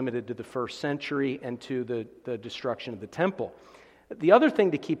that it's limited to the first century and to the destruction of the temple. The other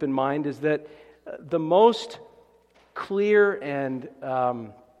thing to keep in mind is that the most clear and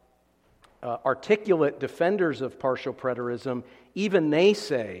articulate defenders of partial preterism, even they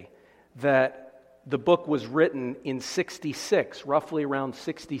say that the book was written in 66, roughly around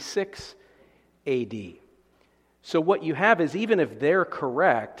 66 AD. So what you have is, even if they're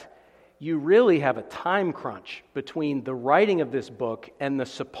correct, you really have a time crunch between the writing of this book and the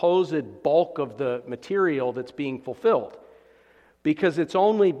supposed bulk of the material that's being fulfilled, because it's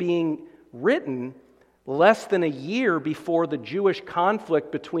only being written less than a year before the Jewish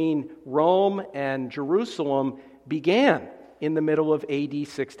conflict between Rome and Jerusalem began in the middle of AD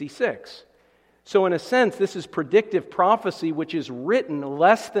 66. So in a sense, this is predictive prophecy, which is written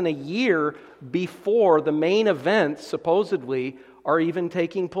less than a year before the main events, supposedly, are even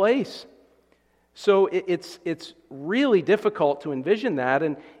taking place. So it's really difficult to envision that.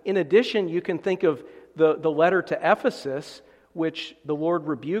 And in addition, you can think of the letter to Ephesus, which the Lord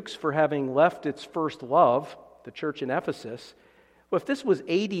rebukes for having left its first love, the church in Ephesus. Well, if this was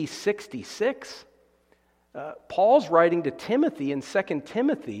AD 66, Paul's writing to Timothy in 2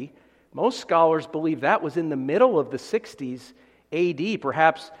 Timothy. Most scholars believe that was in the middle of the 60s AD,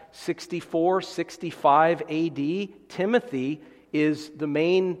 perhaps 64, 65 AD. Timothy is the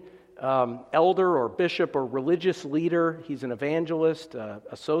main elder or bishop or religious leader. He's an evangelist,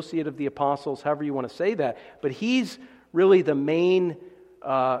 associate of the apostles, however you want to say that. But he's really the main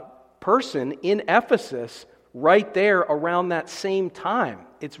person in Ephesus right there around that same time.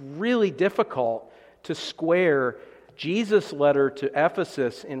 It's really difficult to square Jesus' letter to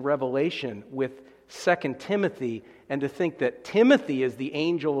Ephesus in Revelation with 2 Timothy, and to think that Timothy is the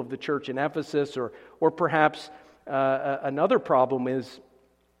angel of the church in Ephesus, or perhaps another problem is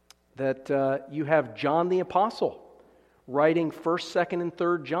that you have John the Apostle writing 1st, 2nd, and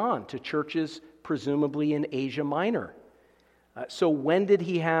 3rd John to churches presumably in Asia Minor. So when did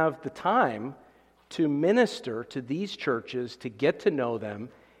he have the time to minister to these churches, to get to know them,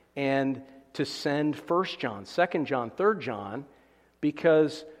 and to send 1st John, 2nd John, 3rd John?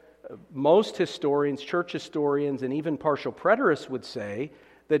 Because most historians, church historians, and even partial preterists would say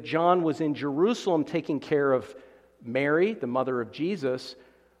that John was in Jerusalem taking care of Mary, the mother of Jesus,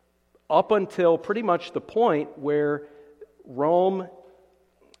 up until pretty much the point where Rome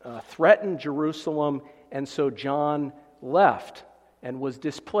threatened Jerusalem, and so John left and was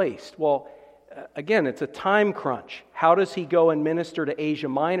displaced. Well, again, it's a time crunch. How does he go and minister to Asia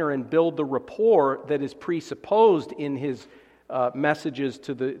Minor and build the rapport that is presupposed in his messages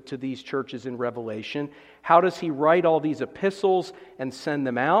to these churches in Revelation? How does he write all these epistles and send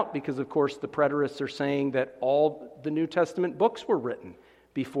them out? Because, of course, the preterists are saying that all the New Testament books were written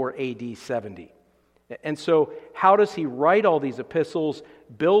before AD 70. And so how does he write all these epistles,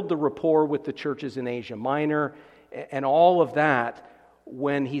 build the rapport with the churches in Asia Minor, and all of that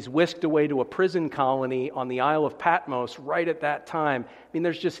when he's whisked away to a prison colony on the Isle of Patmos right at that time? I mean,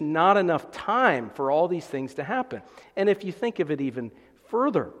 there's just not enough time for all these things to happen. And if you think of it even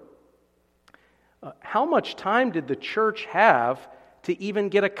further, how much time did the church have to even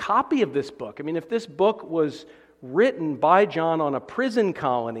get a copy of this book? I mean, if this book was written by John on a prison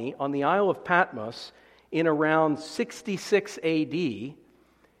colony on the Isle of Patmos in around 66 AD,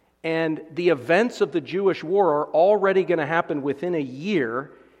 and the events of the Jewish war are already going to happen within a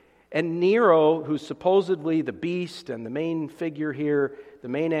year, and Nero, who's supposedly the beast and the main figure here, the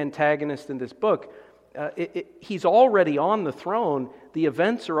main antagonist in this book, he's already on the throne. The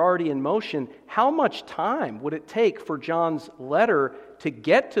events are already in motion. How much time would it take for John's letter to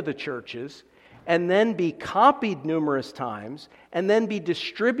get to the churches and then be copied numerous times and then be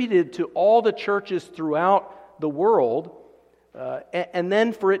distributed to all the churches throughout the world, and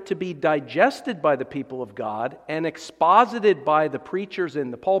then for it to be digested by the people of God and exposited by the preachers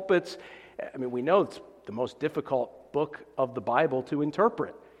in the pulpits? I mean, we know it's the most difficult book of the Bible to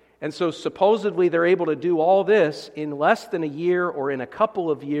interpret. And so supposedly they're able to do all this in less than a year or in a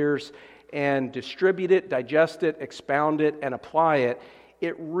couple of years and distribute it, digest it, expound it, and apply it.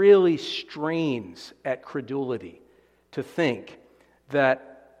 It really strains at credulity to think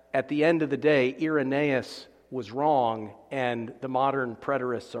that at the end of the day, Irenaeus was wrong and the modern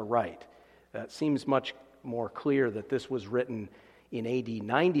preterists are right. It seems much more clear that this was written in AD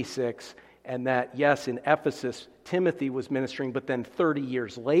 96, and that, yes, in Ephesus, Timothy was ministering, but then 30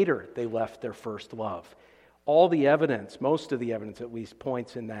 years later, they left their first love. All the evidence, most of the evidence at least,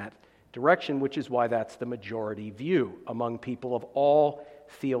 points in that direction, which is why that's the majority view among people of all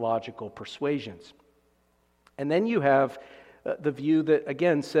theological persuasions. And then you have the view that,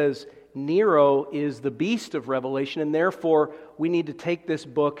 again, says Nero is the beast of Revelation, and therefore we need to take this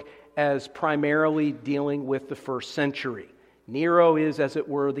book as primarily dealing with the first century. Nero is, as it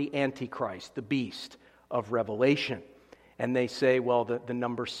were, the Antichrist, the beast of Revelation. And they say, well, the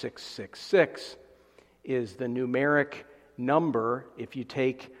number 666 is the numeric number. If you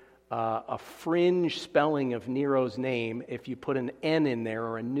take a fringe spelling of Nero's name, if you put an N in there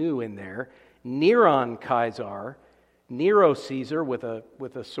or a nu in there, Neron Caesar, Nero Caesar with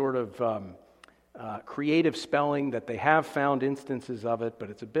a sort of creative spelling that they have found instances of it, but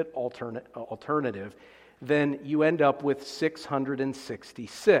it's a bit alternative, then you end up with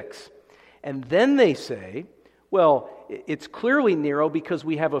 666. And then they say, well, it's clearly Nero because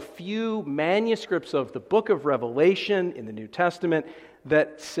we have a few manuscripts of the book of Revelation in the New Testament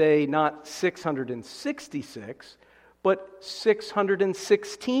that say not 666, but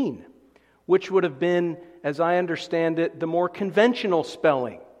 616, which would have been, as I understand it, the more conventional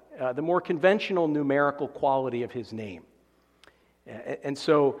spelling, the more conventional numerical quality of his name. And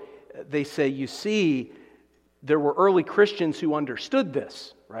so they say, you see, there were early Christians who understood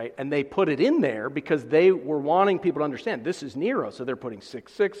this, right? And they put it in there because they were wanting people to understand this is Nero. So they're putting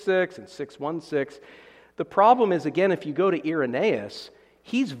 666 and 616. The problem is, again, if you go to Irenaeus,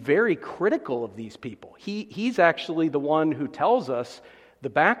 he's very critical of these people. He's actually the one who tells us the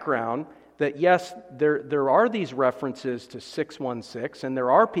background that, yes, there are these references to 616, and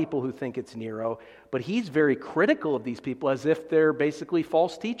there are people who think it's Nero, but he's very critical of these people as if they're basically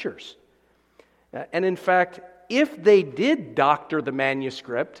false teachers. And in fact, if they did doctor the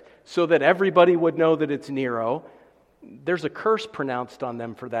manuscript so that everybody would know that it's Nero, there's a curse pronounced on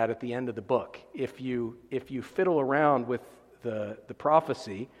them for that at the end of the book. If you fiddle around with the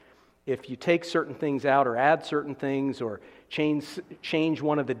prophecy, If you take certain things out or add certain things or change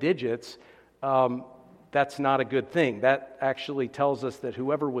one of the digits, that's not a good thing. That actually tells us that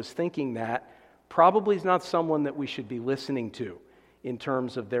whoever was thinking that probably is not someone that we should be listening to in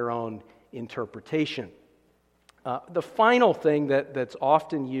terms of their own interpretation. The final thing that's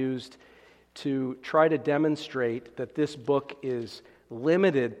often used to try to demonstrate that this book is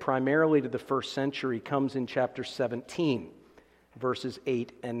limited primarily to the first century comes in chapter 17, verses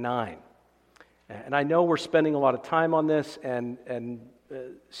 8 and 9. And I know we're spending a lot of time on this, and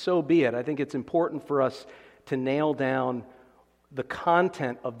so be it. I think it's important for us to nail down the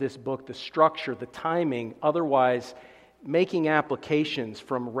content of this book, the structure, the timing. Otherwise, making applications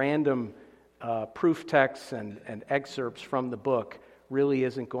from random proof texts and excerpts from the book really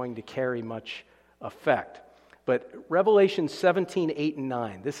isn't going to carry much effect. But Revelation 17, 8, and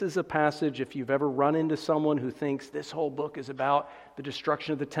 9, this is a passage, if you've ever run into someone who thinks this whole book is about the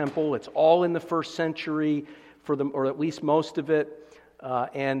destruction of the temple, it's all in the first century, or at least most of it,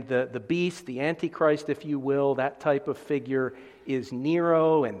 and the beast, the Antichrist, if you will, that type of figure is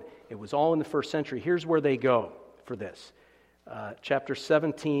Nero, and it was all in the first century. Here's where they go for this. Chapter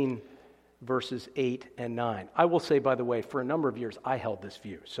 17, verses 8 and 9. I will say, by the way, for a number of years, I held this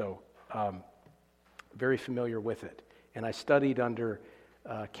view, so very familiar with it. And I studied under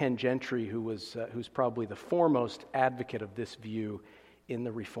Ken Gentry, who's probably the foremost advocate of this view in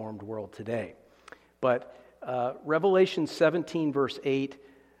the Reformed world today. But Revelation 17, verse 8,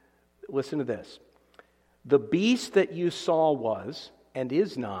 listen to this. The beast that you saw was, and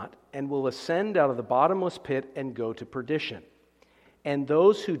is not, and will ascend out of the bottomless pit and go to perdition. And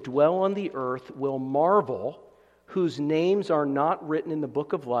those who dwell on the earth will marvel, whose names are not written in the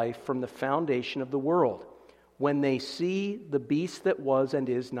book of life from the foundation of the world, when they see the beast that was and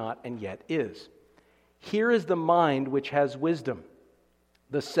is not and yet is. Here is the mind which has wisdom.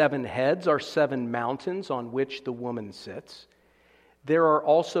 The 7 heads are 7 mountains on which the woman sits. There are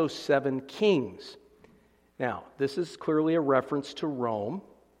also 7 kings. Now, this is clearly a reference to Rome,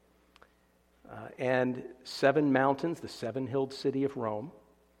 and 7 mountains, the 7-hilled city of Rome.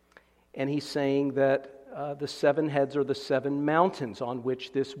 And he's saying that the 7 heads are the 7 mountains on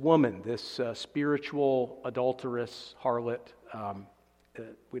which this woman, this spiritual adulteress, harlot,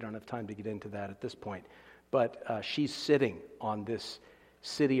 we don't have time to get into that at this point, but she's sitting on this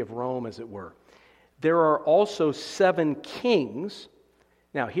city of Rome, as it were. There are also 7 kings.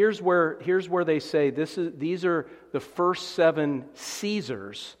 Now, here's where they say these are the first 7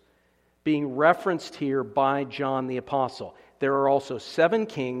 Caesars being referenced here by John the Apostle. There are also 7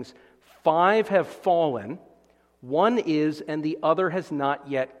 kings. 5 have fallen, 1 is, and the other has not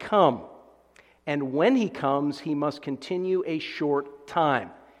yet come. And when he comes, he must continue a short time.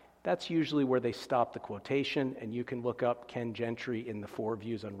 That's usually where they stop the quotation, and you can look up Ken Gentry in the 4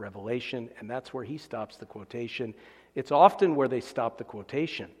 Views on Revelation, and that's where he stops the quotation. It's often where they stop the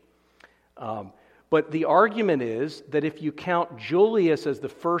quotation. But the argument is that if you count Julius as the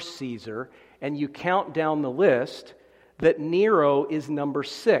first Caesar, and you count down the list, that Nero is number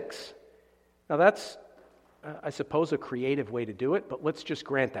 6. Now that's, I suppose, a creative way to do it, but let's just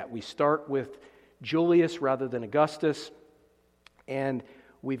grant that. We start with Julius rather than Augustus, and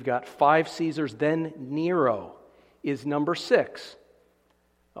we've got 5 Caesars, then Nero is number 6.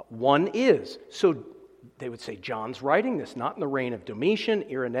 1 is. So they would say, John's writing this, not in the reign of Domitian.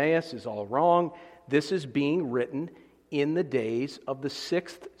 Irenaeus is all wrong. This is being written in the days of the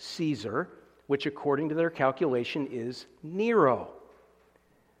 6th Caesar, which according to their calculation is Nero.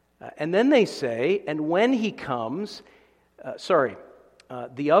 And then they say, and when he comes,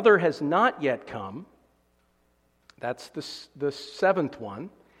 the other has not yet come. That's the 7th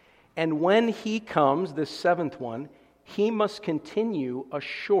one. And when he comes, this 7th one, he must continue a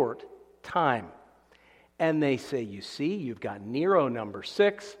short time. And they say, you see, you've got Nero number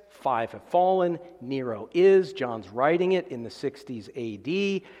 6, 5 have fallen, Nero is, John's writing it in the 60s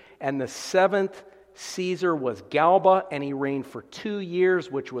AD, and the 7th Caesar was Galba, and he reigned for 2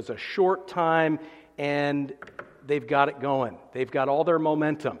 years, which was a short time, and they've got it going. They've got all their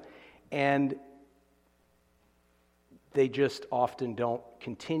momentum. And they just often don't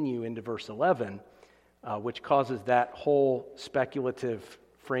continue into verse 11, which causes that whole speculative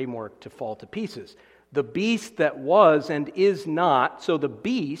framework to fall to pieces. The beast that was and is not, so the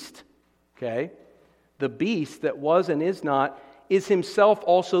beast that was and is not, is himself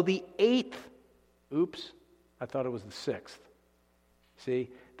also the 8th. Oops, I thought it was the 6th. See,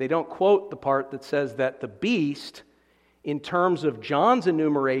 they don't quote the part that says that the beast, in terms of John's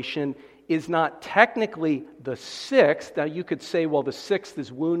enumeration, is not technically the 6th. Now you could say, well, the 6th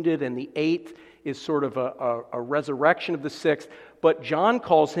is wounded and the 8th is sort of a resurrection of the 6th, but John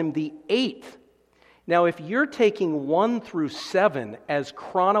calls him the 8th. Now, if you're taking 1 through 7 as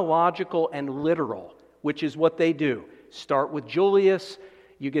chronological and literal, which is what they do, start with Julius,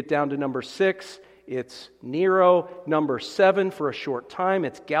 you get down to number 6, it's Nero, number 7 for a short time,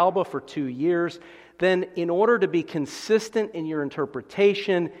 it's Galba for 2 years, then in order to be consistent in your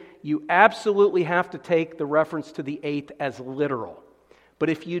interpretation, you absolutely have to take the reference to the 8th as literal. But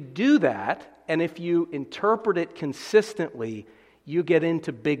if you do that, and if you interpret it consistently, you get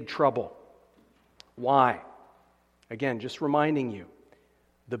into big trouble. Why? Again, just reminding you,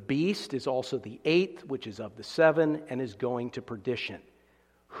 the beast is also the 8th, which is of the 7, and is going to perdition.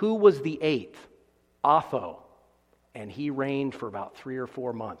 Who was the 8th? Otho. And he reigned for about 3 or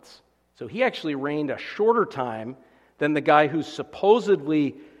 4 months. So he actually reigned a shorter time than the guy who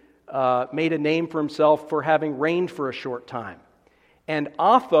supposedly made a name for himself for having reigned for a short time. And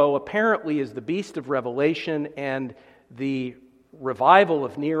Otho apparently is the beast of Revelation, and the revival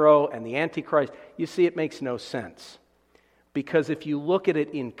of Nero and the Antichrist. You see, it makes no sense. Because if you look at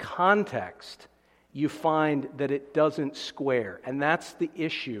it in context, you find that it doesn't square. And that's the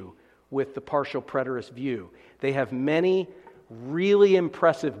issue with the partial preterist view. They have many really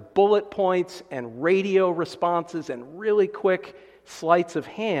impressive bullet points and radio responses and really quick sleights of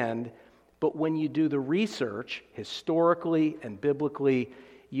hand, but when you do the research, historically and biblically,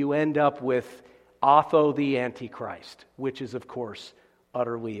 you end up with Otho the Antichrist, which is, of course,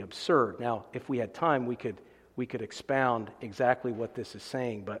 utterly absurd. Now, if we had time, we could expound exactly what this is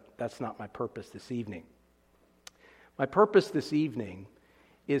saying, but that's not my purpose this evening. My purpose this evening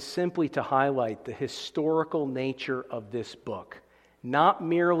is simply to highlight the historical nature of this book, not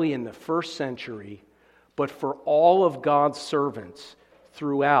merely in the first century, but for all of God's servants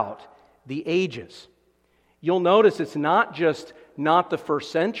throughout the ages. You'll notice it's not just not the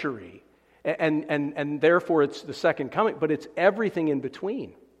first century, and therefore it's the second coming, but it's everything in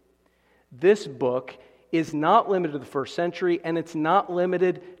between. This book is not limited to the first century, and it's not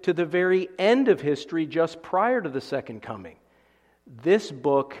limited to the very end of history just prior to the second coming. This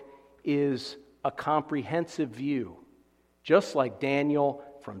book is a comprehensive view, just like Daniel,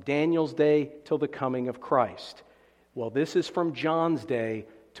 from Daniel's day till the coming of Christ. Well, this is from John's day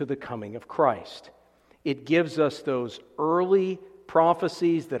to the coming of Christ. It gives us those early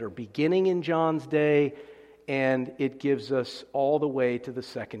prophecies that are beginning in John's day, and it gives us all the way to the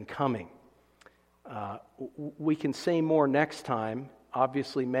second coming. We can say more next time.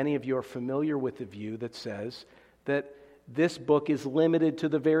 Obviously, many of you are familiar with the view that says that this book is limited to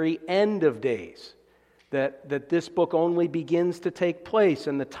the very end of days, that this book only begins to take place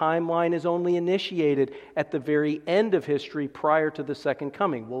and the timeline is only initiated at the very end of history prior to the second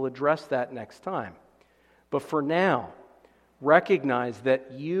coming. We'll address that next time. But for now, recognize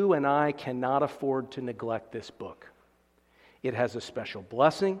that you and I cannot afford to neglect this book. It has a special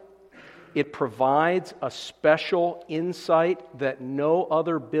blessing. It provides a special insight that no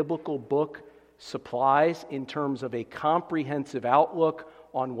other biblical book supplies in terms of a comprehensive outlook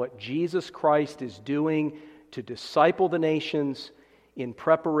on what Jesus Christ is doing to disciple the nations in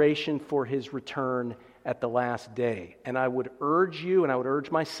preparation for His return at the last day. And I would urge you, and I would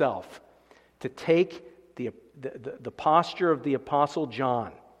urge myself, to take the posture of the Apostle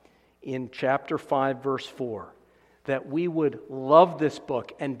John in chapter 5, verse 4, that we would love this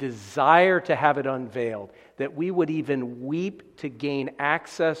book and desire to have it unveiled, that we would even weep to gain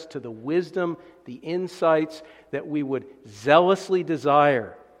access to the wisdom, the insights, that we would zealously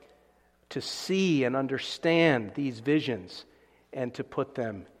desire to see and understand these visions and to put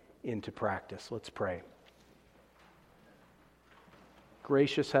them into practice. Let's pray.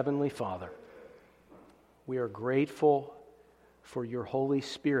 Gracious Heavenly Father, we are grateful for your Holy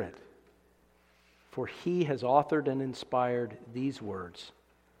Spirit, for He has authored and inspired these words.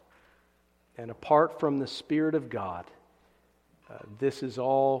 And apart from the Spirit of God, this is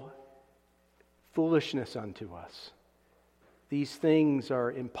all foolishness unto us. These things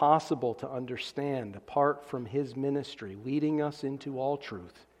are impossible to understand apart from His ministry, leading us into all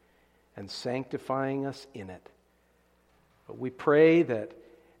truth and sanctifying us in it. But we pray that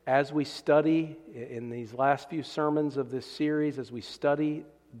as we study in these last few sermons of this series, as we study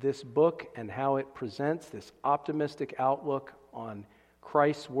this book and how it presents this optimistic outlook on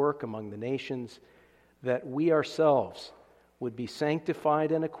Christ's work among the nations, that we ourselves would be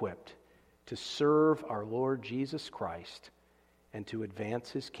sanctified and equipped to serve our Lord Jesus Christ and to advance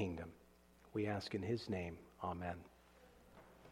His kingdom. We ask in His name, amen.